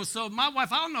 So my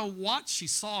wife, I don't know what she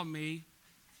saw in me.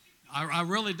 I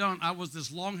really don't. I was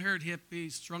this long-haired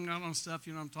hippie, strung out on stuff,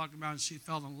 you know what I'm talking about, and she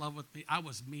fell in love with me. I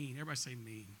was mean. Everybody say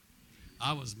mean.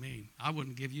 I was mean. I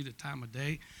wouldn't give you the time of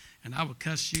day, and I would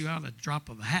cuss you out at the drop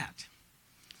of a hat.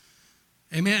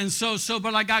 Amen. And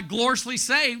but I got gloriously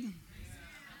saved.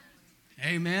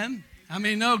 Amen. I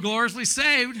mean, no, gloriously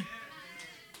saved.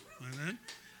 Amen.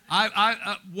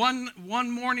 One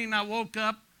morning I woke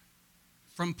up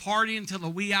from partying till the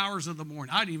wee hours of the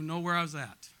morning. I didn't even know where I was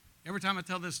at. Every time I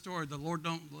tell this story, the Lord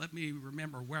don't let me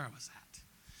remember where I was at.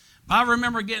 But I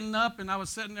remember getting up, and I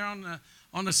was sitting there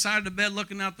on the side of the bed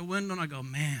looking out the window, and I go,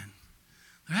 man,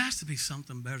 there has to be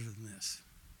something better than this.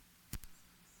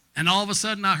 And all of a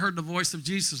sudden, I heard the voice of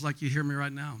Jesus like you hear me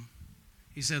right now.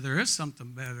 He said, there is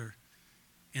something better,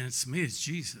 and it's me, it's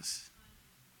Jesus.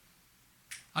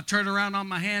 I turned around on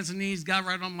my hands and knees, got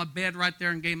right on my bed right there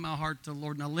and gave my heart to the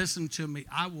Lord. Now listen to me.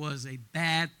 I was a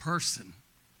bad person.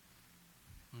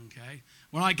 Okay?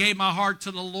 When I gave my heart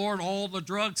to the Lord, all the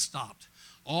drugs stopped.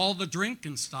 All the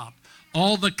drinking stopped.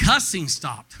 All the cussing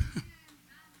stopped.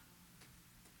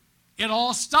 It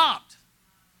all stopped.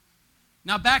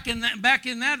 Now back in that,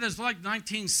 it's like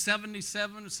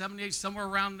 1977, 78, somewhere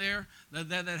around there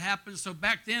that happened. So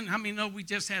back then, how many know we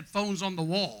just had phones on the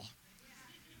wall?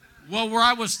 Well, where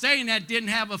I was staying at didn't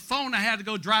have a phone. I had to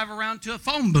go drive around to a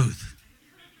phone booth.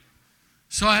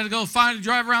 So I had to go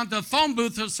drive around to a phone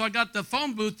booth. So I got the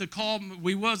phone booth to call.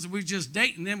 We just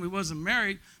dating then. We wasn't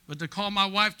married, but to call my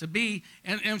wife to be.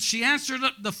 And she answered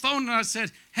up the phone, and I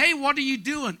said, hey, what are you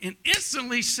doing? And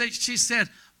instantly she said,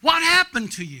 what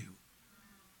happened to you?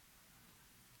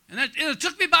 And it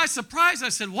took me by surprise. I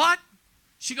said, what?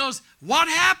 She goes, what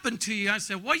happened to you? I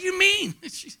said, what do you mean?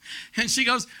 And she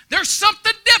goes, there's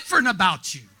something different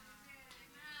about you.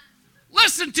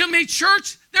 Listen to me,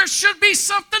 church. There should be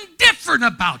something different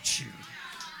about you.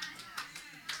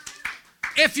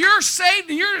 If you're saved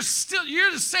and you're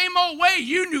the same old way,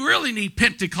 you really need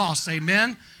Pentecost,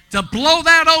 amen, to blow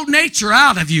that old nature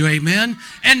out of you, amen,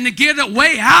 and to get it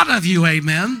way out of you,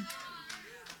 amen.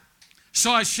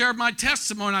 So I shared my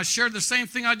testimony. I shared the same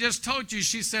thing I just told you.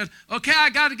 She said, okay, I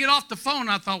got to get off the phone.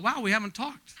 I thought, wow, we haven't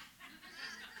talked.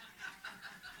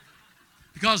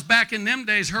 Because back in them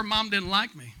days, her mom didn't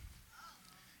like me.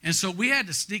 And so we had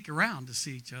to sneak around to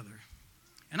see each other.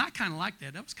 And I kind of liked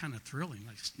that. That was kind of thrilling,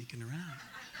 like sneaking around.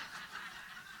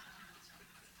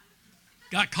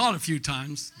 Got caught a few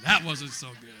times. That wasn't so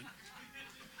good.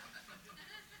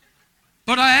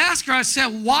 But I asked her, I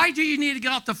said, why do you need to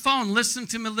get off the phone? Listen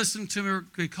to me,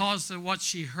 because of what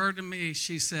she heard of me.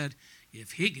 She said,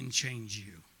 if he can change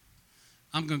you,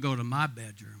 I'm going to go to my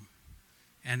bedroom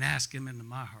and ask him into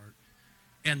my heart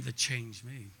and to change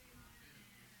me.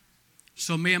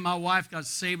 So me and my wife got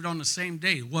saved on the same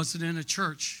day. It wasn't in a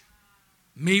church.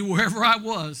 Me, wherever I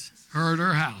was, her at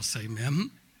her house.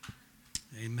 Amen.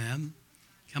 Amen.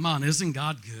 Come on, isn't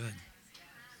God good?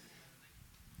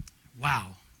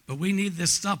 Wow. But we need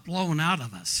this stuff blowing out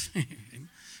of us.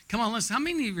 Come on, listen. How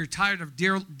many of you are tired of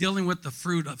dealing with the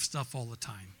fruit of stuff all the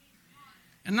time?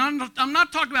 And I'm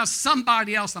not talking about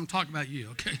somebody else. I'm talking about you,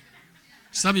 okay?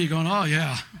 Some of you going, oh,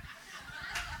 yeah.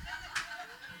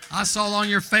 I saw on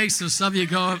your faces, some of you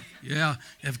go, yeah,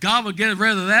 if God would get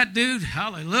rid of that dude,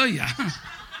 hallelujah.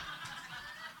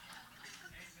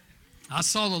 I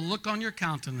saw the look on your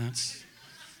countenance.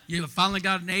 You finally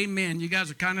got an amen. You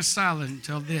guys are kind of silent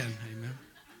until then. Amen.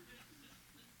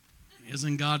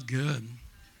 Isn't God good?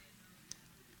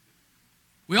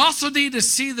 We also need to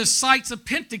see the sights of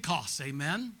Pentecost.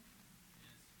 Amen.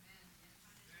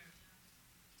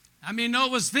 I mean, no,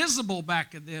 it was visible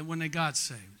back then when they got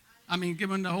saved. I mean,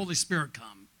 when the Holy Spirit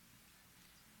come.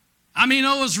 I mean,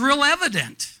 it was real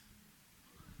evident.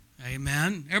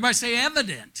 Amen. Everybody say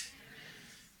evident.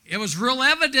 It was real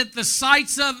evident, the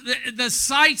sights of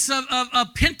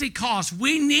Pentecost.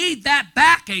 We need that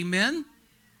back, amen.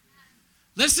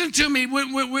 Listen to me,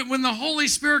 when the Holy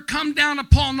Spirit come down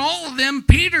upon all of them,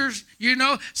 Peter's,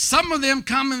 some of them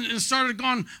come and started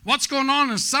going, what's going on?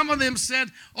 And some of them said,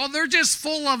 oh, they're just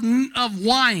full of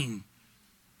wine.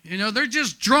 They're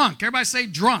just drunk. Everybody say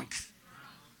drunk.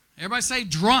 Everybody say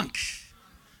drunk.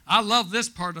 I love this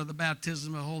part of the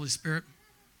baptism of the Holy Spirit.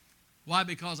 Why?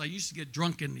 Because I used to get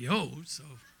drunk in the old, so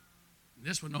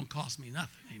this one don't cost me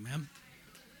nothing. Amen.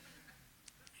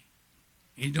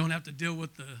 You don't have to deal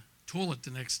with the toilet the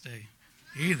next day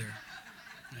either.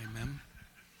 Amen.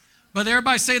 But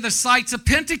everybody say the sights of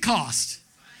Pentecost.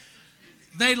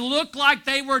 They looked like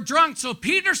they were drunk. So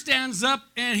Peter stands up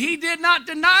and he did not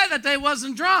deny that they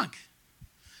wasn't drunk.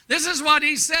 This is what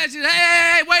he says.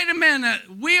 Hey, wait a minute.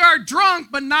 We are drunk,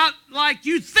 but not like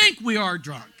you think we are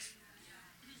drunk.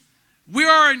 We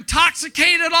are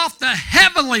intoxicated off the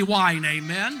heavenly wine.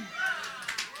 Amen.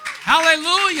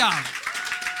 Hallelujah.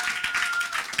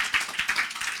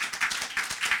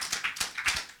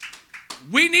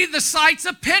 We need the sights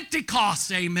of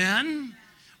Pentecost. Amen.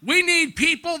 We need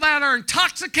people that are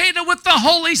intoxicated with the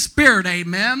Holy Spirit.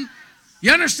 Amen.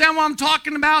 You understand what I'm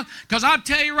talking about? Because I'll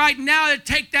tell you right now, it'd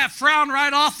take that frown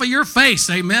right off of your face.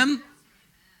 Amen.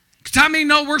 How many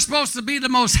know we're supposed to be the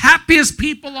most happiest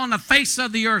people on the face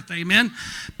of the earth? Amen.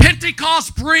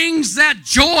 Pentecost brings that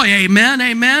joy. Amen.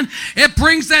 Amen. It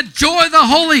brings that joy of the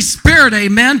Holy Spirit.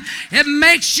 Amen. It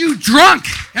makes you drunk.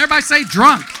 Everybody say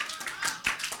drunk.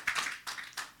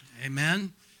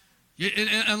 Amen.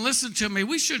 And listen to me.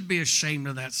 We shouldn't be ashamed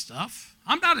of that stuff.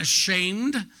 I'm not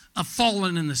ashamed of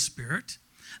falling in the Spirit.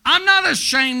 I'm not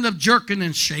ashamed of jerking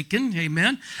and shaking.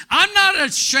 Amen. I'm not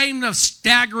ashamed of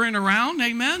staggering around.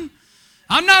 Amen.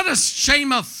 I'm not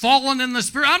ashamed of falling in the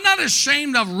Spirit. I'm not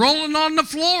ashamed of rolling on the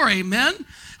floor. Amen.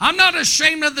 I'm not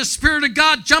ashamed of the Spirit of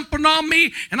God jumping on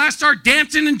me and I start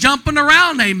dancing and jumping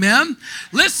around. Amen.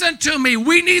 Listen to me.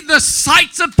 We need the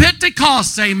sights of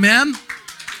Pentecost. Amen.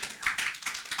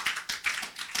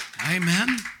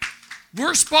 Amen.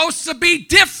 We're supposed to be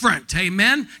different,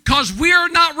 amen, because we are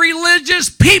not religious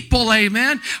people,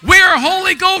 amen. We are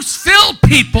Holy Ghost-filled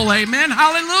people, amen.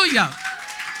 Hallelujah.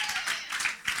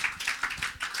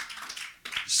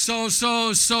 So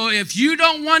if you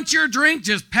don't want your drink,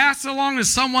 just pass it along to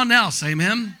someone else,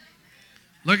 amen.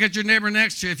 Look at your neighbor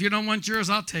next to you. If you don't want yours,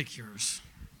 I'll take yours.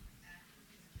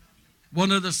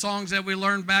 One of the songs that we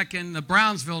learned back in the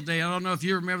Brownsville day, I don't know if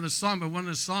you remember the song, but one of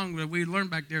the songs that we learned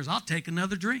back there is, I'll take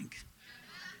another drink.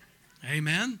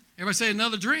 Amen. Everybody say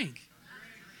another drink.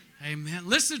 Amen.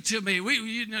 Listen to me.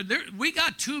 We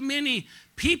got too many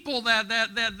people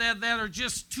that are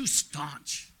just too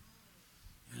staunch.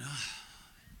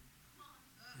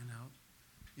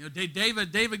 David.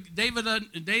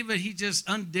 He just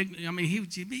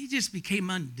he just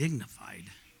became undignified.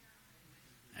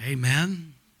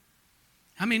 Amen.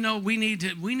 I mean, no, we need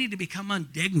to become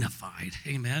undignified.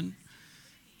 Amen.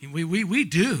 We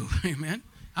do. Amen.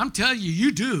 I'm telling you,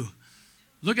 you do.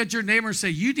 Look at your neighbor and say,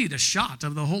 you need a shot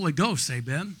of the Holy Ghost.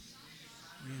 Amen.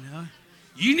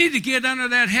 You need to get under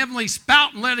that heavenly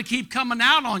spout and let it keep coming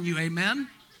out on you. Amen.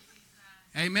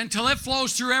 Amen. Till it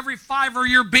flows through every fiber of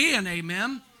your being.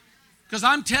 Amen. Because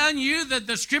I'm telling you that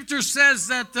the scripture says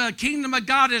that the kingdom of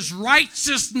God is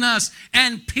righteousness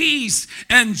and peace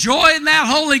and joy in that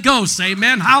Holy Ghost.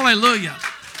 Amen. Hallelujah.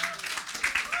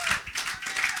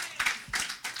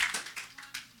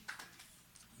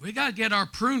 We got to get our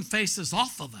prune faces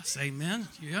off of us. Amen.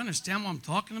 You understand what I'm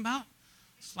talking about?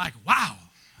 It's like, wow.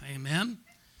 Amen.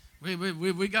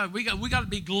 We got to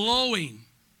be glowing.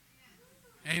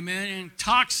 Amen.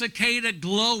 Intoxicated,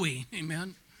 glowing.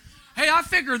 Amen. Hey, I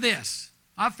figure this.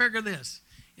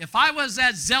 If I was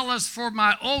that zealous for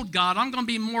my old God, I'm going to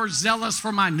be more zealous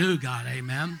for my new God.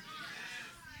 Amen.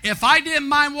 If I didn't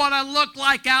mind what I looked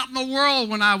like out in the world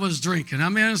when I was drinking, I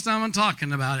mean, that's what I'm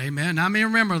talking about, amen. I mean,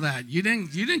 remember that. You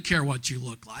didn't care what you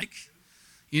looked like.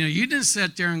 You didn't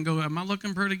sit there and go, am I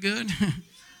looking pretty good?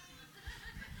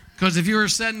 Because if you were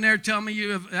sitting there telling me,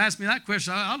 you have asked me that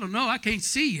question, I don't know, I can't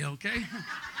see you, okay?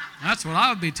 That's what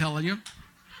I would be telling you.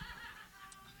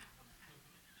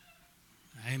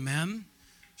 Amen.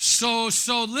 So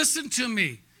listen to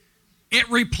me. It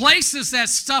replaces that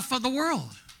stuff of the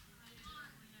world.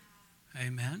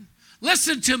 Amen.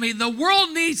 Listen to me. The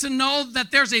world needs to know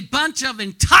that there's a bunch of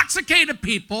intoxicated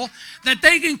people that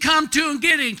they can come to and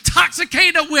get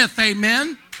intoxicated with.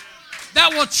 Amen.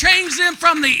 That will change them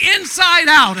from the inside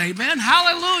out. Amen.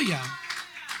 Hallelujah.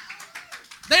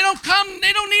 They don't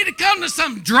need to come to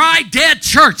some dry, dead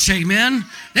church. Amen.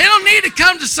 They don't need to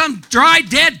come to some dry,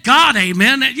 dead God.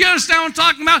 Amen. You understand what I'm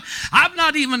talking about? I'm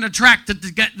not even attracted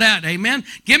to get that. Amen.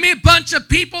 Give me a bunch of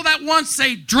people that once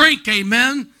say drink.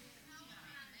 Amen.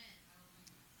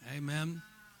 Amen.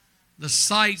 The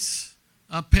sights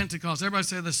of Pentecost. Everybody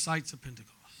say the sights of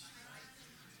Pentecost.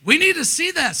 We need to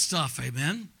see that stuff.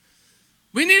 Amen.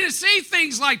 We need to see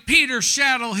things like Peter's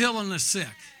shadow healing the sick.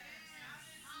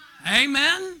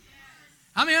 Amen.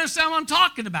 I mean, understand what I'm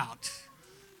talking about?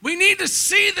 We need to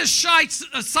see the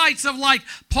sights of like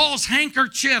Paul's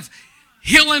handkerchief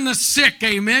healing the sick.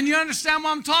 Amen. You understand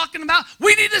what I'm talking about?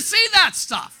 We need to see that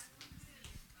stuff.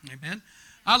 Amen.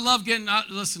 I love getting,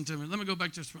 listen to me. Let me go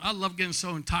back to this. I love getting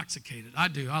so intoxicated. I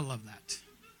do. I love that.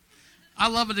 I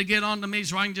love it to get onto me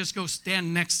so I can just go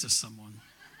stand next to someone.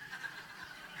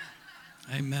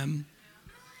 Amen.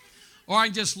 Or I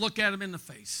can just look at them in the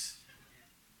face.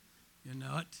 You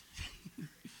know it?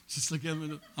 Just look at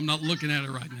them. I'm not looking at it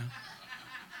right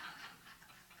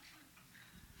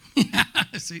now.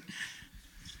 See,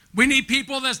 we need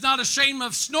people that's not ashamed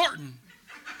of snorting.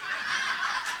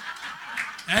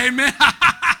 Amen.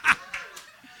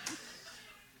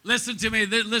 Listen to me.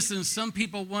 Listen, some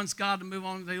people want God to move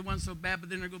on. They want so bad, but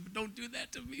then they go, but don't do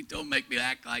that to me. Don't make me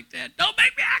act like that. Don't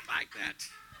make me act like that.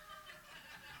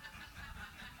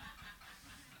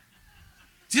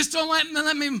 Just don't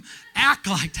let me act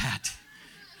like that.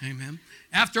 Amen.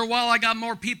 After a while, I got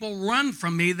more people run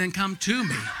from me than come to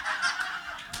me.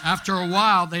 After a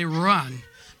while, they run.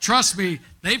 Trust me,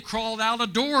 they've crawled out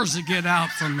of doors to get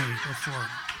out from me before.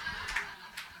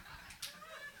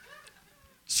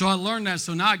 So I learned that,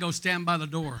 so now I go stand by the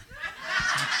door.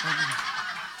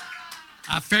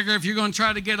 I figure if you're going to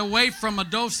try to get away from a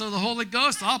dose of the Holy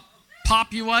Ghost, I'll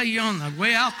pop you while you're on the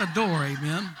way out the door,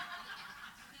 amen.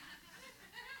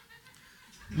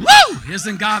 Woo!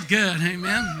 Isn't God good,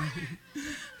 amen?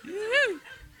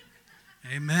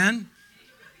 Amen.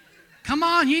 Come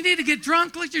on, you need to get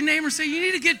drunk. Look at your neighbor and say, you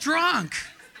need to get drunk.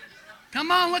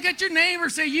 Come on, look at your neighbor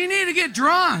and say, you need to get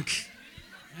drunk.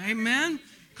 Amen.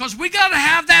 Because we got to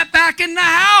have that back in the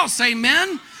house,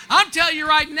 amen. I'm telling you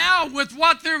right now, with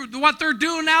what they're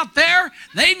doing out there,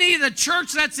 they need a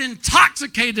church that's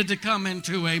intoxicated to come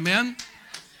into, amen.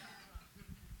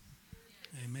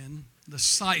 Amen. The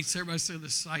sights, everybody say the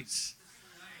sights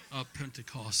of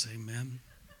Pentecost, amen.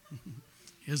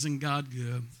 Isn't God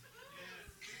good?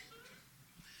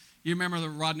 You remember the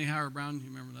Rodney Howard Brown? You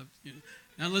remember that?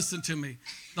 Now listen to me.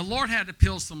 The Lord had to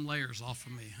peel some layers off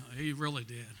of me. He really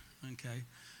did, okay?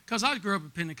 Because I grew up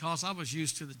at Pentecost. I was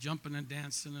used to the jumping and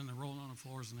dancing and the rolling on the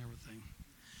floors and everything.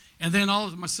 And then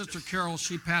my sister Carol,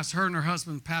 her and her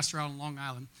husband passed her out on Long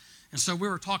Island. And so we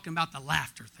were talking about the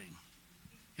laughter thing.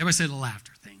 Everybody say the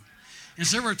laughter thing. And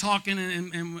so we were talking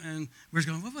and we were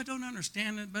going, well, I don't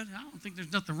understand it, but I don't think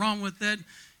there's nothing wrong with it.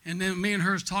 And then me and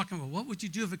her was talking, well, what would you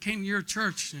do if it came to your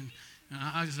church? And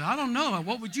I said, I don't know.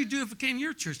 What would you do if it came to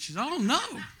your church? She said, I don't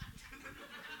know.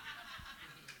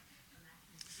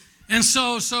 And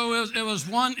so and so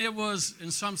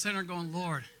I'm sitting there going,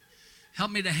 Lord,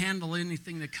 help me to handle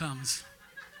anything that comes.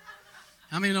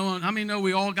 How many know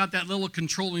we all got that little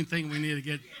controlling thing we need to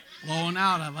get blowing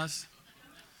out of us?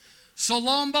 So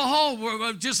lo and behold,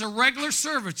 we're just a regular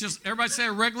service. Just everybody say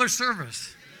a regular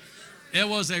service. It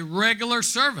was a regular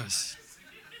service.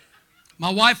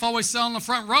 My wife always sat on the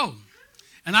front row.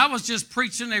 And I was just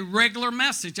preaching a regular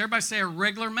message. Everybody say a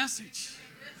regular message.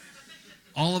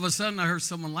 All of a sudden, I heard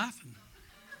someone laughing.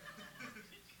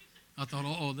 I thought,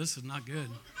 oh, this is not good.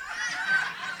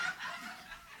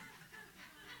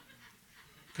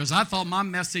 Because I thought my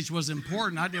message was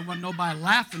important. I didn't want nobody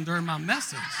laughing during my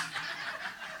message.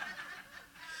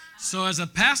 So as a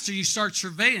pastor, you start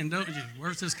surveying, don't you?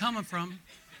 Where's this coming from?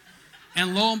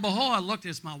 And lo and behold, I looked,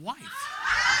 it's my wife.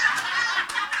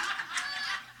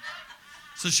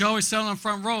 So she always sat on the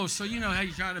front row. So you know how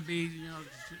you try to be,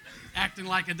 acting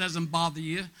like it doesn't bother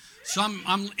you. So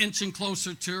I'm inching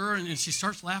closer to her, and she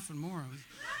starts laughing more.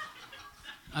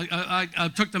 I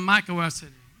took the mic away. I said,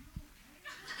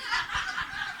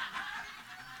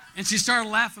 and she started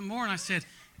laughing more, and I said,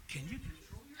 can you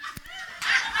control yourself?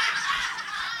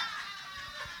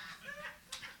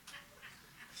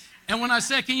 And when I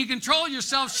said, can you control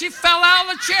yourself, she fell out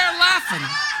of the chair laughing.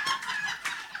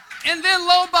 And then,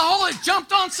 lo and behold, it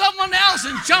jumped on someone else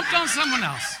and jumped on someone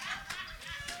else.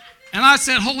 And I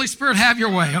said, Holy Spirit, have your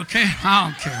way, okay? I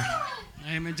don't care.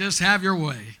 Amen. Just have your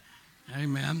way.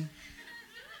 Amen.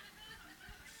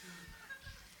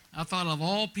 I thought of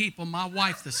all people, my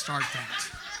wife to start that.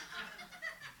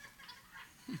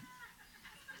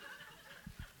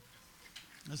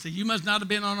 I said, you must not have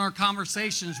been on our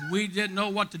conversations. We didn't know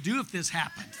what to do if this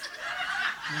happened.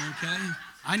 Okay?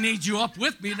 I need you up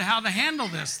with me to how to handle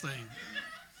this thing.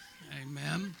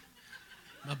 Amen.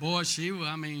 But boy, she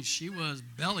was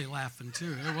belly laughing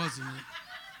too.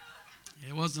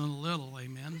 It wasn't a little,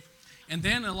 amen. And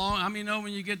then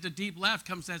when you get to deep laugh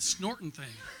comes that snorting thing.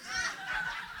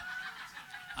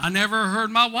 I never heard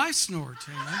my wife snort,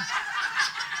 amen.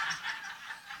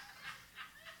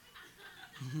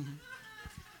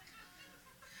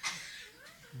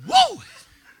 Whoa!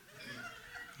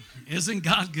 Isn't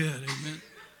God good, amen?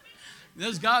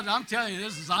 This God, I'm telling you,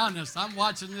 this is honest. I'm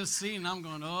watching this scene, I'm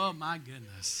going, oh my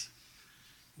goodness.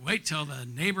 Wait till the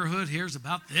neighborhood hears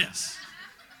about this.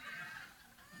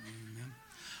 Amen.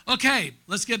 Okay,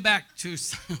 let's get back to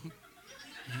isn't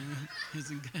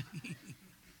God?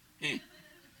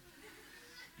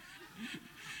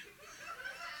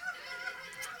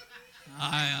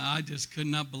 I just could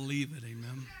not believe it,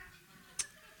 amen.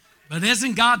 But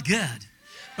isn't God good?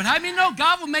 But how do you know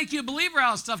God will make you a believer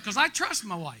out of stuff? Because I trust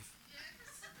my wife.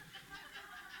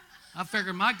 I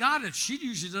figured, my God, if she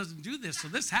usually doesn't do this, so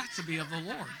this has to be of the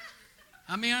Lord.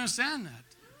 I mean, understand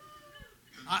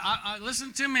that.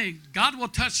 Listen to me. God will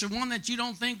touch the one that you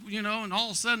don't think, and all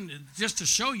of a sudden, just to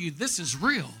show you this is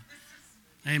real.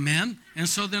 Amen. And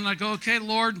so then I go, okay,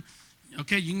 Lord,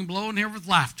 okay, you can blow in here with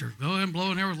laughter. Go ahead and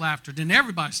blow in here with laughter. Then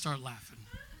everybody start laughing.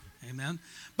 Amen.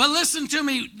 But listen to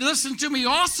me. You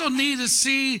also need to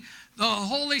see the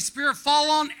Holy Spirit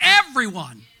fall on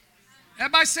everyone.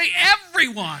 Everybody say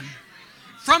everyone.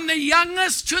 From the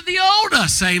youngest to the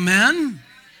oldest. Amen.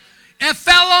 It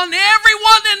fell on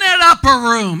everyone in that upper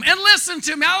room. And listen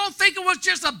to me, I don't think it was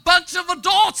just a bunch of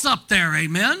adults up there,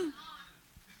 amen?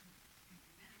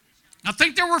 I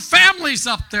think there were families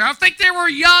up there. I think they were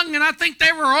young, and I think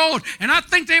they were old, and I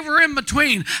think they were in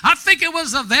between. I think it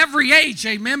was of every age,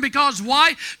 amen? Because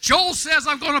why? Joel says,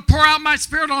 I'm going to pour out my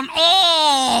Spirit on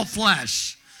all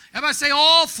flesh. Everybody say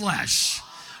all flesh.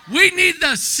 We need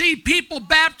to see people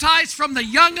baptized from the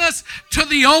youngest to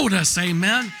the oldest,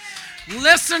 amen?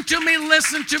 Listen to me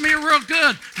real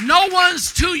good. No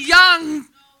one's too young.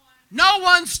 No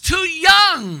one's too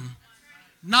young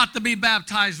not to be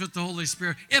baptized with the Holy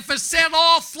Spirit. If it said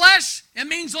all flesh, it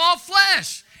means all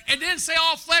flesh. It didn't say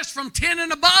all flesh from 10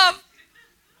 and above.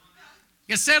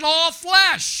 It said all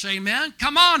flesh. Amen.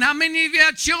 Come on. How many of you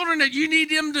have children that you need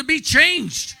them to be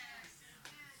changed?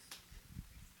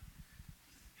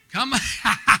 Come on.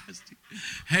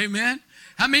 Amen.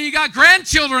 How many of you got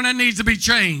grandchildren that needs to be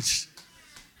changed?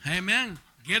 Amen.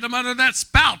 Get them under that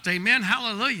spout. Amen.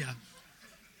 Hallelujah.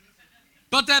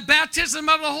 But that baptism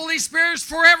of the Holy Spirit is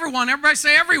for everyone. Everybody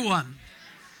say everyone.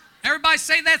 Everybody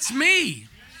say that's me.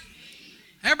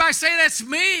 Everybody say that's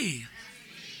me.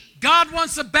 God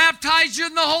wants to baptize you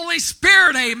in the Holy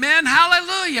Spirit. Amen.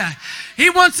 Hallelujah.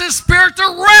 He wants His Spirit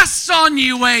to rest on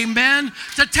you. Amen.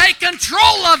 To take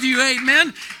control of you.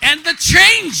 Amen. And to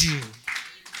change you.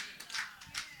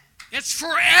 It's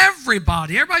for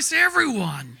everybody. Everybody say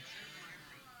everyone.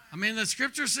 I mean, the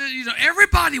scripture says,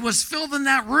 everybody was filled in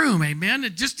that room. Amen.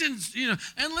 It just didn't,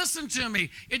 and listen to me.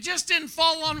 It just didn't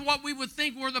fall on what we would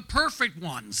think were the perfect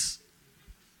ones.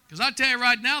 Because I tell you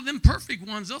right now, them perfect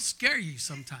ones, they'll scare you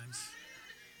sometimes.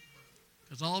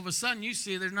 Because all of a sudden you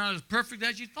see they're not as perfect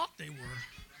as you thought they were.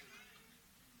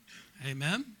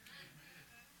 Amen.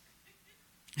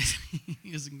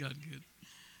 Isn't God good?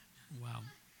 Wow.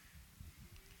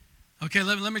 Okay,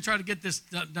 let me try to get this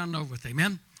done over with.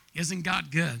 Amen. Isn't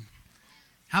God good?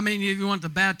 How many of you want the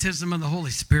baptism of the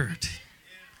Holy Spirit?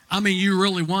 I mean, you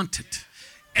really want it.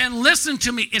 And listen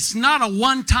to me, it's not a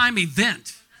one-time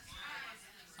event.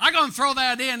 I'm going to throw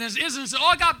that in. It isn't,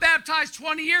 I got baptized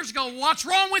 20 years ago. What's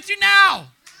wrong with you now?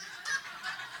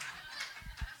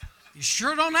 You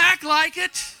sure don't act like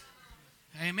it.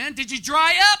 Amen. Did you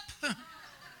dry up?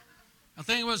 I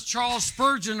think it was Charles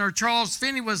Spurgeon or Charles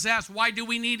Finney was asked, why do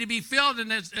we need to be filled? And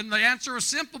the answer is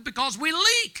simple, because we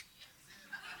leak.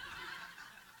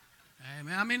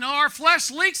 Amen. I mean, our flesh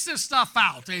leaks this stuff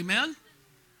out. Amen.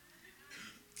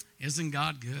 Isn't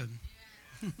God good?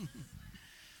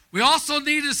 We also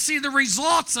need to see the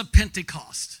results of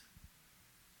Pentecost.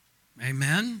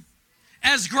 Amen.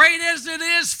 As great as it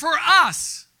is for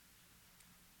us,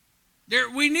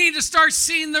 we need to start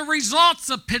seeing the results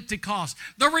of Pentecost.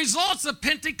 The results of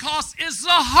Pentecost is the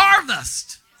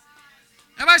harvest.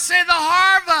 Everybody say the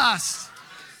harvest.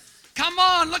 Come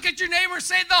on, look at your neighbor and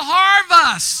say the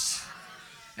harvest.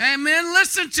 Amen.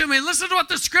 Listen to me. Listen to what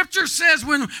the scripture says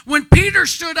when Peter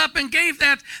stood up and gave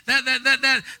that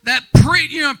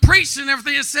preach and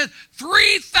everything. It said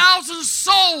 3,000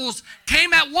 souls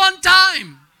came at one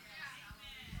time.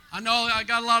 I know I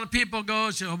got a lot of people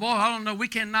go, boy, I don't know, we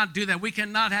cannot do that. We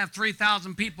cannot have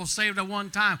 3,000 people saved at one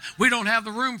time. We don't have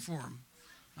the room for them.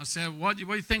 I said, what do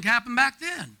you think happened back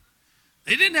then?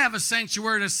 They didn't have a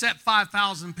sanctuary to set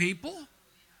 5,000 people.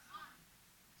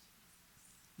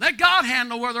 Let God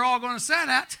handle where they're all going to sit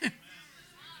at.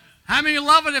 How many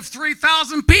love it if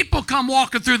 3,000 people come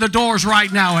walking through the doors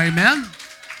right now? Amen.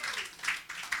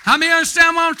 How many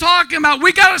understand what I'm talking about?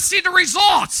 We got to see the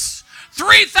results.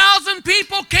 3,000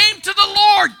 people came to the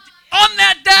Lord on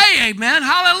that day. Amen.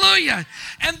 Hallelujah.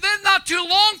 And then not too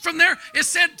long from there, it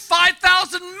said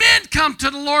 5,000 men come to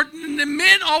the Lord. And the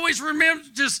men always remember,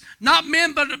 just not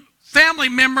men, but family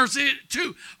members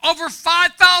too. Over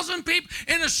 5,000 people.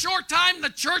 In a short time, the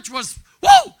church was,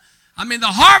 whoa! I mean, the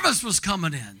harvest was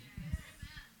coming in.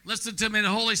 Listen to me, the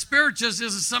Holy Spirit just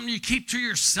isn't something you keep to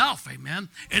yourself, amen.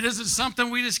 It isn't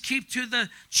something we just keep to the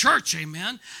church,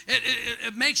 amen.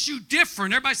 It makes you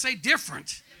different. Everybody say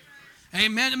different.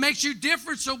 Amen. It makes you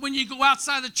different, so when you go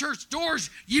outside the church doors,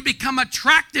 you become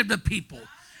attractive to people.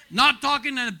 Not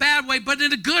talking in a bad way, but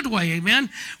in a good way, amen?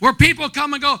 Where people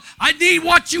come and go, I need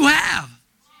what you have.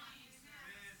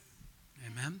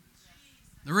 Amen?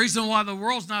 The reason why the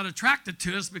world's not attracted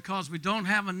to us is because we don't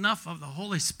have enough of the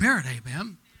Holy Spirit,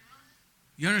 amen?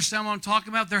 You understand what I'm talking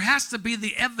about? There has to be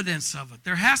the evidence of it.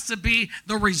 There has to be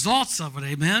the results of it,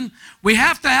 amen? We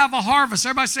have to have a harvest.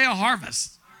 Everybody say a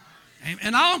harvest.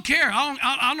 And I don't care.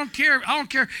 I don't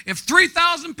care if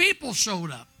 3,000 people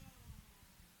showed up.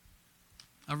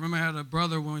 I remember I had a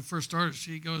brother when we first started.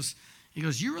 He goes,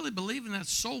 you really believe in that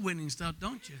soul winning stuff,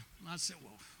 don't you? And I said,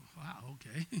 well, wow,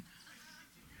 okay.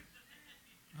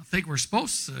 I think we're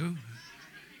supposed to.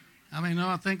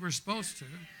 I think we're supposed to.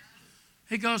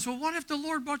 He goes, well, what if the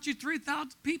Lord brought you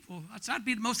 3,000 people? I said, I'd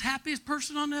be the most happiest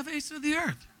person on the face of the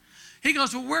earth. He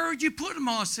goes, well, where would you put them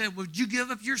all? I said, would you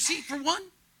give up your seat for one?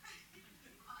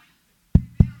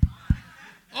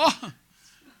 Oh,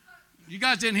 you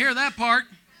guys didn't hear that part.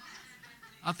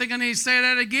 I think I need to say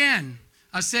that again.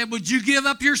 I said, would you give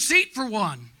up your seat for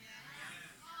one?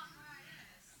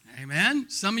 Amen.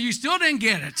 Some of you still didn't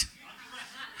get it.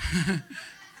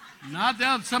 Not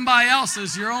that somebody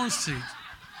else's, your own seat.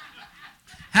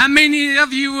 How many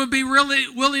of you would be really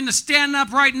willing to stand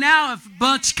up right now if a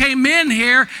bunch came in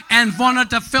here and wanted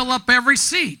to fill up every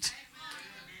seat?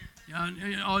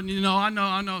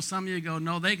 I know some of you go,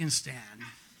 no, they can stand.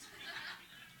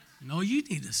 No, you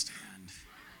need to stand.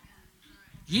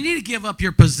 You need to give up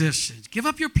your position. Give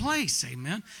up your place,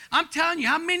 amen. I'm telling you,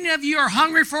 how many of you are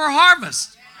hungry for a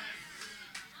harvest?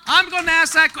 I'm going to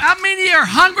ask that, how many of you are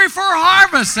hungry for a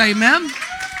harvest, amen?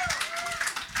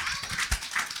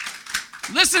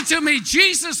 Listen to me,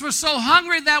 Jesus was so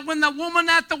hungry that when the woman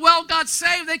at the well got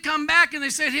saved, they come back and they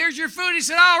said, here's your food. He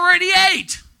said, I already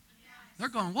ate. They're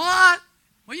going, what?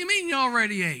 What do you mean you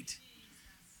already ate?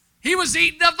 He was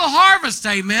eating of the harvest,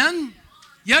 amen.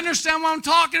 You understand what I'm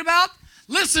talking about?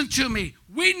 Listen to me.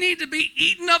 We need to be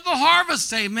eating of the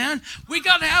harvest, amen. We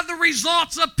got to have the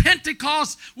results of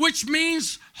Pentecost, which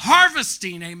means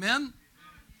harvesting, amen.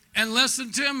 And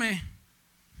listen to me.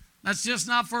 That's just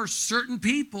not for certain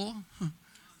people.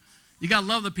 You got to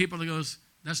love the people that goes,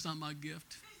 that's not my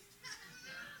gift.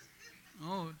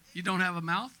 Oh, you don't have a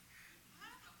mouth?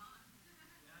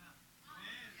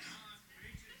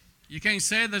 You can't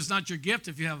say that's not your gift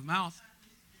if you have a mouth.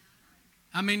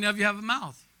 How many of you have a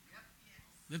mouth?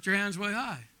 Lift your hands way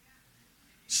high.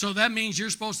 So that means you're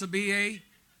supposed to be a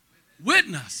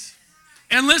witness.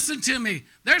 And listen to me.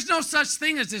 There's no such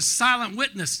thing as this silent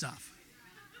witness stuff.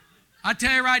 I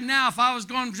tell you right now, if I was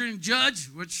going to judge,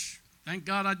 which thank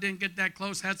God I didn't get that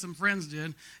close, had some friends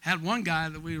did, had one guy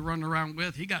that we run around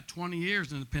with, he got 20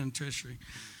 years in the penitentiary.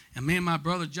 And me and my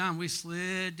brother John, we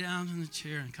slid down in the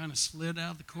chair and kind of slid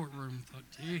out of the courtroom and thought,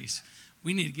 geez,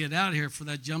 we need to get out of here before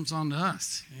that jumps onto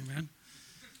us. Amen.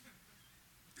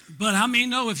 But how many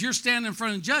know if you're standing in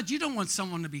front of a judge, you don't want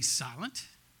someone to be silent.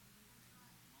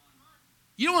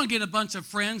 You don't want to get a bunch of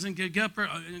friends and get up there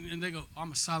and they go,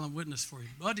 I'm a silent witness for you.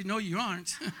 Buddy, no, you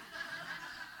aren't.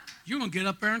 You're going to get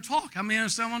up there and talk. How many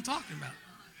understand what I'm talking about?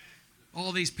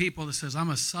 All these people that says, I'm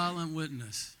a silent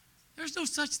witness. There's no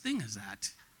such thing as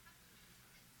that.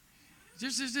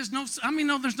 There's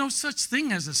no such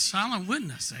thing as a silent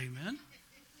witness, amen.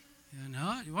 You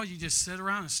know, well, you just sit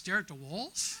around and stare at the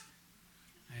walls.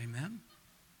 Amen.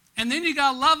 And then you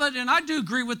got to love it, and I do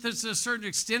agree with this to a certain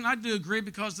extent. I do agree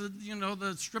because,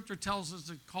 the Scripture tells us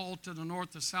to call to the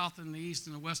north, the south, and the east,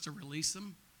 and the west to release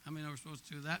them. How many know we're supposed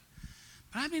to do that?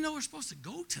 But how many know we're supposed to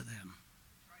go to them?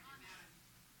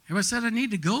 Everybody said I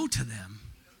need to go to them.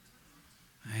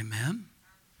 Amen.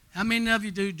 How many of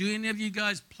you do any of you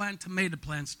guys plant tomato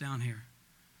plants down here?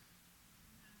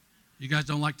 You guys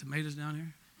don't like tomatoes down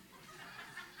here?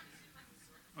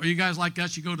 Or you guys like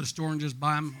us, you go to the store and just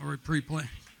buy them or pre-plant?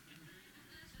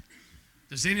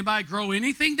 Does anybody grow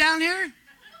anything down here?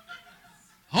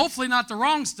 Hopefully not the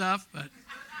wrong stuff, but.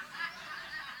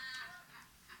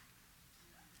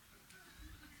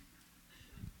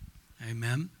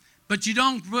 Amen. But you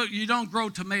don't grow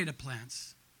tomato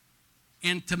plants.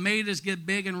 And tomatoes get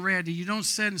big and red. You don't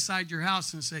sit inside your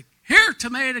house and say, here,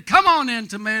 tomato, come on in,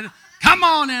 tomato. Come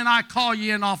on in, I call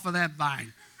you in off of that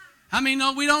vine. How many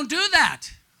know we don't do that?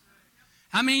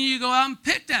 How many of you go out and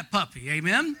pick that puppy?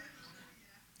 Amen?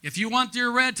 If you want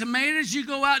your red tomatoes, you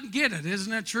go out and get it.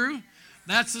 Isn't that true?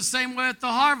 That's the same way at the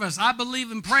harvest. I believe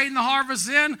in praying the harvest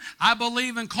in. I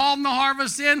believe in calling the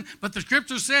harvest in. But the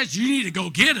Scripture says you need to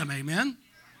go get them. Amen?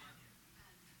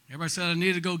 Everybody said I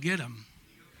need to go get them.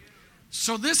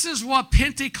 So this is what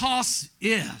Pentecost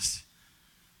is.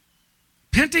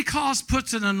 Pentecost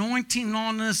puts an anointing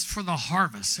on us for the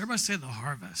harvest. Everybody say the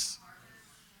harvest.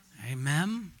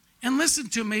 Amen. And listen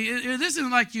to me, it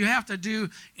isn't like you have to do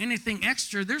anything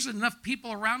extra. There's enough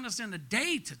people around us in a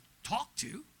day to talk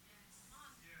to.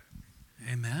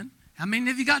 Amen. I mean,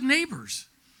 have you got neighbors?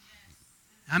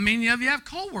 I mean, have you have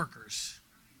co-workers?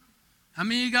 I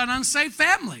mean, you got unsaved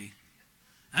family.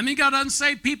 I mean, you got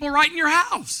unsaved people right in your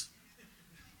house.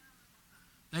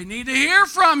 They need to hear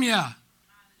from you.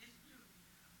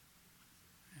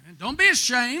 And don't be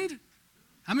ashamed.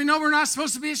 I mean, no, we're not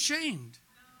supposed to be ashamed.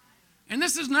 And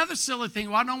this is another silly thing.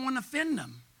 Well, I don't want to offend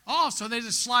them. Oh, so they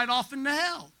just slide off into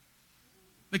hell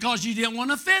because you didn't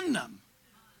want to offend them.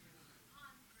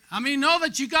 I mean, know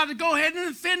that you got to go ahead and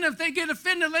offend them. If they get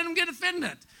offended, let them get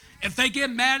offended. If they get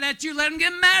mad at you, let them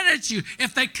get mad at you.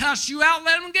 If they cuss you out,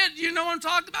 let them get, you know what I'm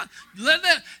talking about?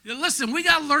 Listen, we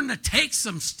got to learn to take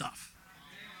some stuff.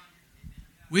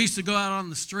 We used to go out on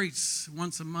the streets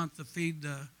once a month to feed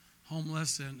the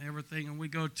homeless and everything, and we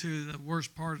go to the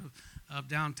worst part of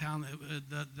downtown.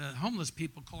 The homeless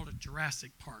people called it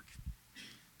Jurassic Park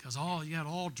because you had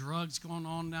all drugs going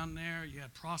on down there. You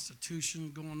had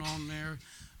prostitution going on there.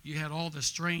 You had all the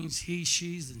strange he,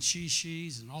 she's, and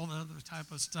she's, and all the other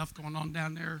type of stuff going on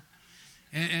down there.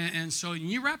 And so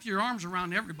you wrap your arms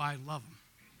around everybody and love them.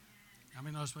 I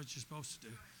mean, that's what you're supposed to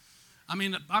do.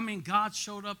 I mean, God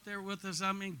showed up there with us.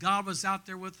 I mean, God was out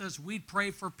there with us. We'd pray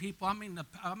for people. I mean, the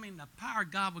power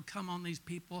of God would come on these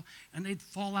people, and they'd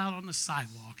fall out on the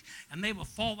sidewalk, and they would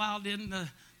fall out in the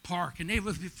park, and they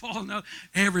would be falling out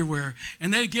everywhere.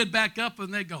 And they'd get back up,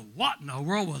 and they'd go, what in the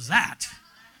world was that?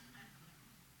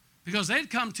 Because they'd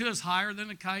come to us higher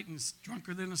than a kite and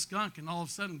drunker than a skunk, and all of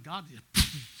a sudden, God just...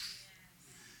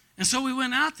 And so we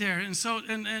went out there, and so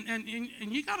and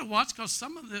you got to watch because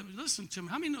some of them, listen to me,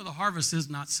 how many know the harvest is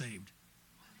not saved?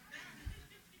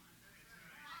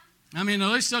 I mean,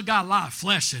 they still got a lot of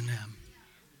flesh in them.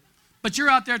 But you're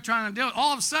out there trying to do it.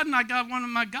 All of a sudden, I got one of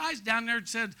my guys down there that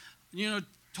said,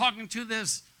 talking to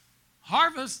this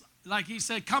harvest, like he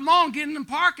said, come on, get in the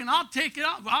park, and I'll take it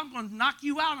out. I'm going to knock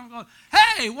you out. I'm going,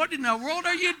 hey, what in the world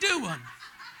are you doing?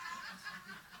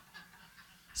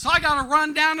 So I got to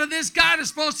run down to this guy that's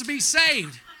supposed to be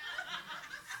saved.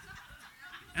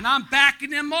 And I'm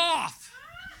backing him off.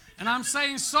 And I'm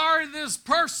saying sorry to this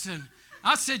person.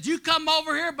 I said, you come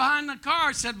over here behind the car.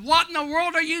 I said, what in the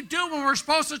world are you doing? We're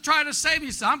supposed to try to save you.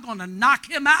 He said, I'm going to knock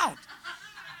him out.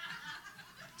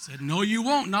 I said, no, you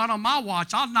won't. Not on my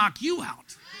watch. I'll knock you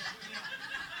out.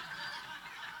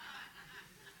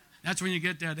 That's when you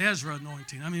get that Ezra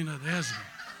anointing. That Ezra.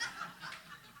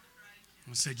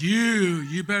 I said,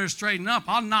 you better straighten up.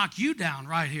 I'll knock you down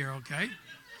right here, okay?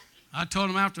 I told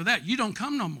him after that, you don't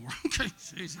come no more. Okay,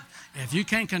 if you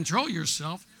can't control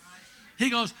yourself. He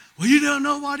goes, well, you don't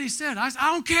know what he said. I said,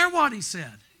 I don't care what he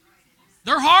said.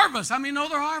 They're harvest.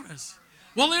 They're harvest.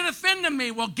 Well, it offended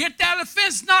me. Well, get that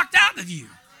offense knocked out of you.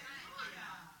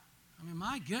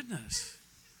 My goodness.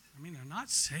 They're not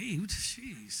saved.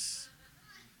 Jeez.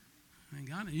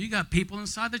 God, you got people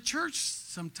inside the church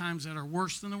sometimes that are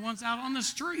worse than the ones out on the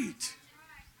street.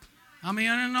 I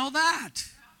didn't know that.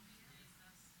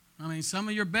 Some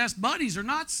of your best buddies are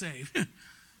not saved.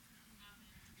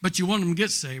 But you want them to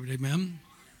get saved, amen?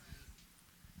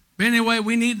 But anyway,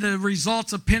 we need the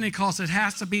results of Pentecost. It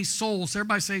has to be souls.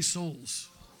 Everybody say souls.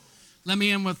 Let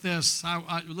me end with this.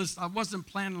 I wasn't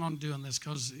planning on doing this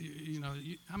because,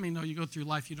 how many know you go through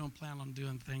life, you don't plan on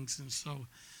doing things. And so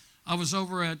I was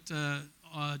over at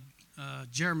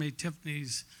Jeremy,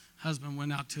 Tiffany's husband,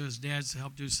 went out to his dad's to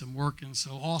help do some work. And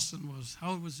so Austin was,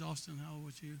 how old was Austin? How old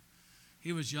was you?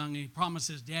 He was young. He promised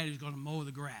his dad he was going to mow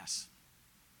the grass.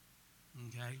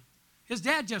 Okay? His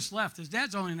dad just left. His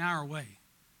dad's only an hour away.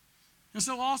 And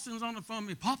so Austin's on the phone with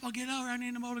me, Papa, get over. I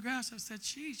need to mow the grass. I said,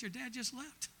 geez, your dad just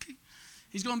left.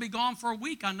 He's going to be gone for a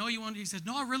week. I know you want to. He said,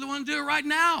 no, I really want to do it right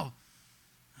now.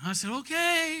 I said,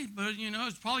 okay, but,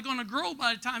 it's probably going to grow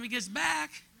by the time he gets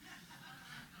back.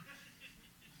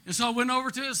 And so I went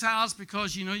over to his house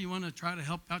because, you want to try to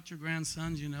help out your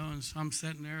grandsons, and so I'm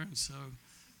sitting there, and so,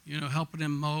 helping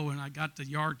him mow, and I got the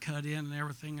yard cut in and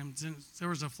everything, and there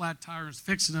was a flat tire, and was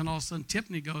fixing it, and all of a sudden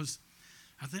Tiffany goes,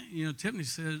 I think, Tiffany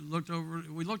said,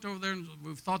 we looked over there, and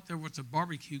we thought there was a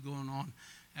barbecue going on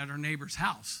at our neighbor's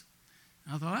house.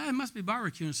 I thought, it must be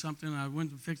barbecuing something. I went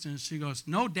to fix it, and she goes,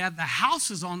 no, Dad, the house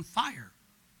is on fire.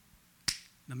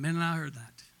 The minute I heard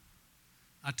that,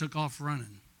 I took off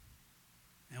running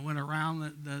and went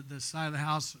around the side of the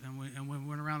house. And when we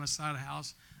went around the side of the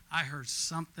house, I heard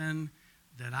something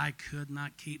that I could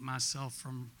not keep myself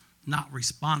from not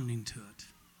responding to it.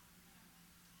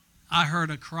 I heard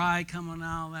a cry coming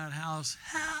out of that house,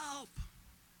 help,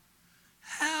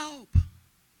 help.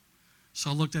 So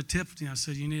I looked at Tiffany. I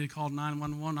said, you need to call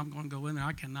 911. I'm going to go in there.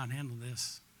 I cannot handle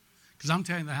this. Because I'm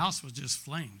telling you, the house was just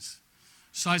flames.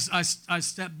 So I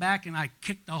stepped back and I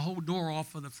kicked the whole door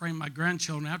off of the frame. My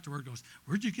grandchildren afterward goes,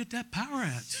 "Where'd you get that power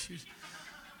at?"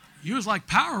 You was like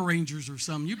Power Rangers or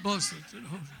something. You busted.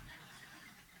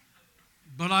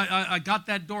 But I got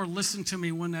that door. Listen to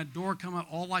me. When that door come up,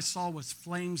 all I saw was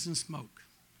flames and smoke.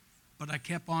 But I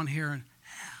kept on hearing,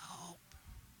 "Help."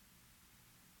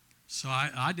 So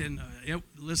I didn't,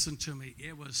 listen to me.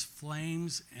 It was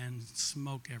flames and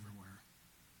smoke everywhere.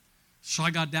 So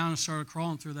I got down and started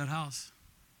crawling through that house.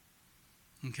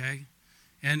 Okay?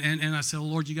 And I said,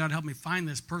 "Lord, you got to help me find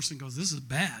this person." Goes, "This is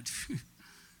bad."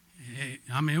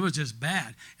 I mean, it was just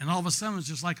bad. And all of a sudden, it was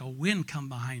just like a wind come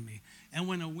behind me. And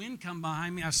when a wind come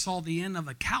behind me, I saw the end of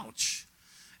a couch.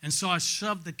 And so I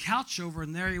shoved the couch over,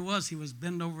 and there he was. He was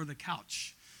bent over the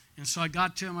couch. And so I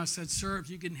got to him. I said, "Sir, if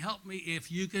you can help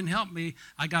me,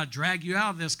 I got to drag you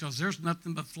out of this because there's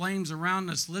nothing but flames around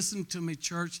us." Listen to me,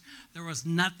 church. There was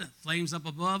nothing. Flames up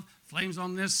above, flames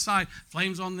on this side,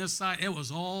 flames on this side. It was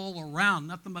all around,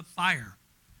 nothing but fire.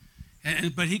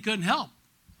 But he couldn't help.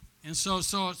 And so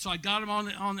I got him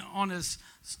on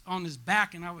his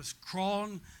back, and I was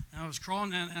crawling,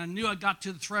 and I knew I got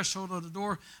to the threshold of the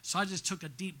door. So I just took a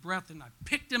deep breath, and I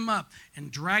picked him up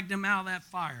and dragged him out of that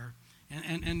fire.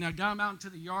 And I got him out into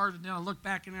the yard, and then I looked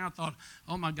back in there, and I thought,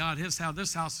 "Oh my God, this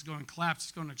house is going to collapse,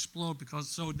 it's going to explode."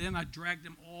 So then I dragged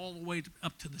him all the way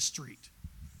up to the street.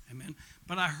 Amen.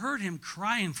 But I heard him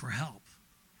crying for help.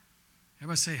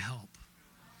 Everybody say help.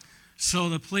 So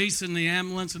the police and the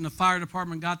ambulance and the fire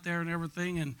department got there and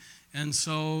everything, and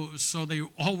so they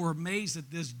all were amazed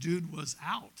that this dude was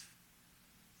out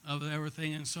of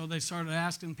everything. And so they started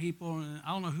asking people, and I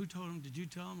don't know who told them. Did you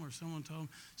tell them or someone told them?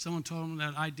 Someone told them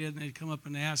that I did, and they'd come up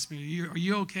and ask me, "Are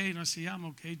you okay?" And I said, "Yeah, I'm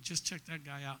okay. Just check that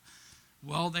guy out."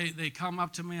 Well, they come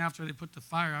up to me after they put the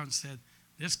fire out and said,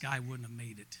 "This guy wouldn't have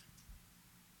made it.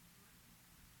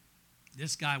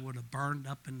 This guy would have burned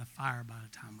up in the fire by the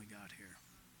time we got here."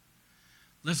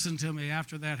 Listen to me.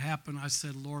 After that happened, I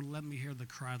said, "Lord, let me hear the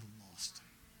cry of the lost."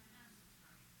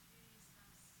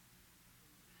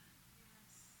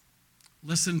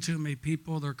 Listen to me,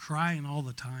 people. They're crying all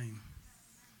the time.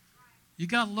 You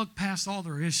got to look past all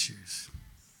their issues.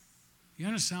 You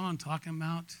understand what I'm talking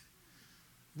about?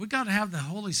 We got to have the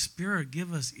Holy Spirit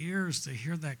give us ears to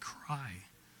hear that cry.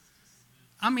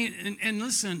 I mean, and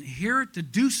listen, hear it to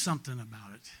do something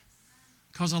about it.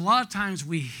 Because a lot of times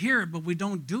we hear it, but we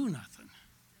don't do nothing.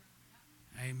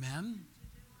 Amen.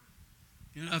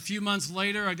 You know, a few months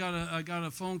later, I got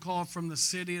a phone call from the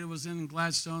city that was in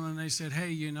Gladstone, and they said,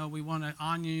 "Hey, we want to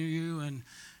honor you and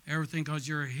everything because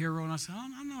you're a hero." And I said, "Oh,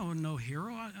 I'm no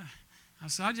hero. I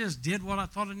said, I just did what I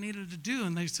thought I needed to do."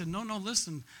 And they said, No,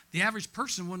 listen, the average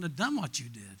person wouldn't have done what you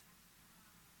did.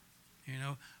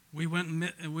 We went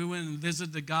and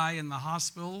visited the guy in the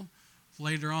hospital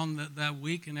later on that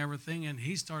week and everything, and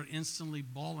he started instantly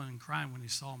bawling and crying when he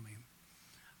saw me.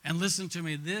 And listen to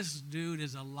me, this dude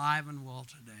is alive and well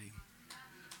today.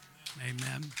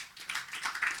 Amen.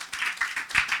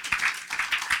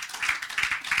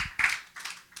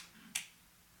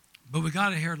 But we got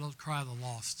to hear the cry of the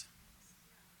lost.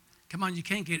 Come on, you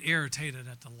can't get irritated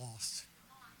at the lost.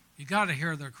 You got to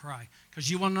hear their cry.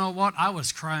 Because you want to know what? I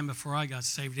was crying before I got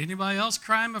saved. Anybody else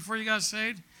crying before you got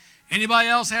saved? Anybody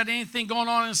else had anything going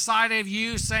on inside of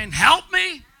you saying, "Help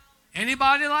me"?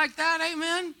 Anybody like that?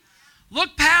 Amen.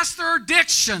 Look past their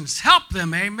addictions. Help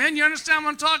them. Amen. You understand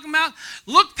what I'm talking about?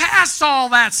 Look past all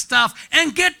that stuff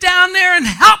and get down there and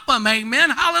help them. Amen.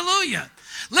 Hallelujah.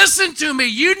 Listen to me.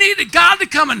 You needed God to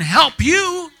come and help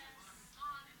you.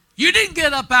 You didn't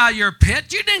get up out of your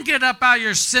pit. You didn't get up out of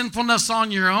your sinfulness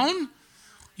on your own.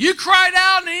 You cried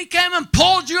out and He came and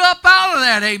pulled you up out of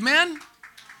that. Amen.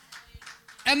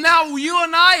 And now you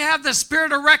and I have the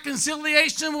spirit of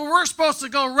reconciliation where we're supposed to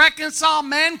go reconcile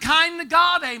mankind to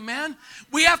God. Amen.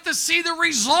 We have to see the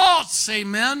results.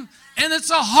 Amen. And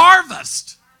it's a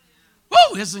harvest.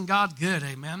 Woo! Isn't God good?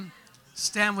 Amen.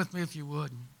 Stand with me if you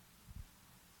would.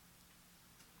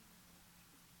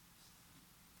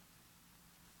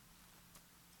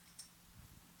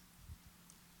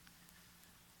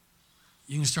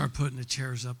 You can start putting the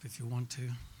chairs up if you want to.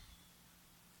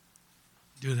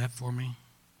 Do that for me.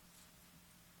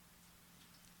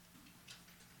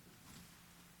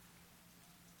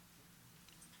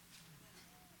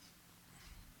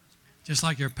 Just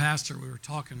like your pastor, we were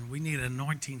talking, we need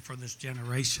anointing for this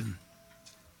generation.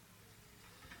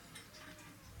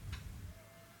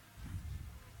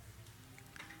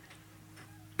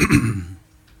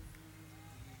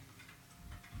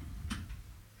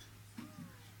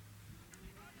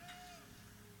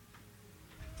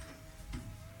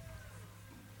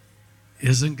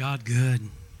 Isn't God good?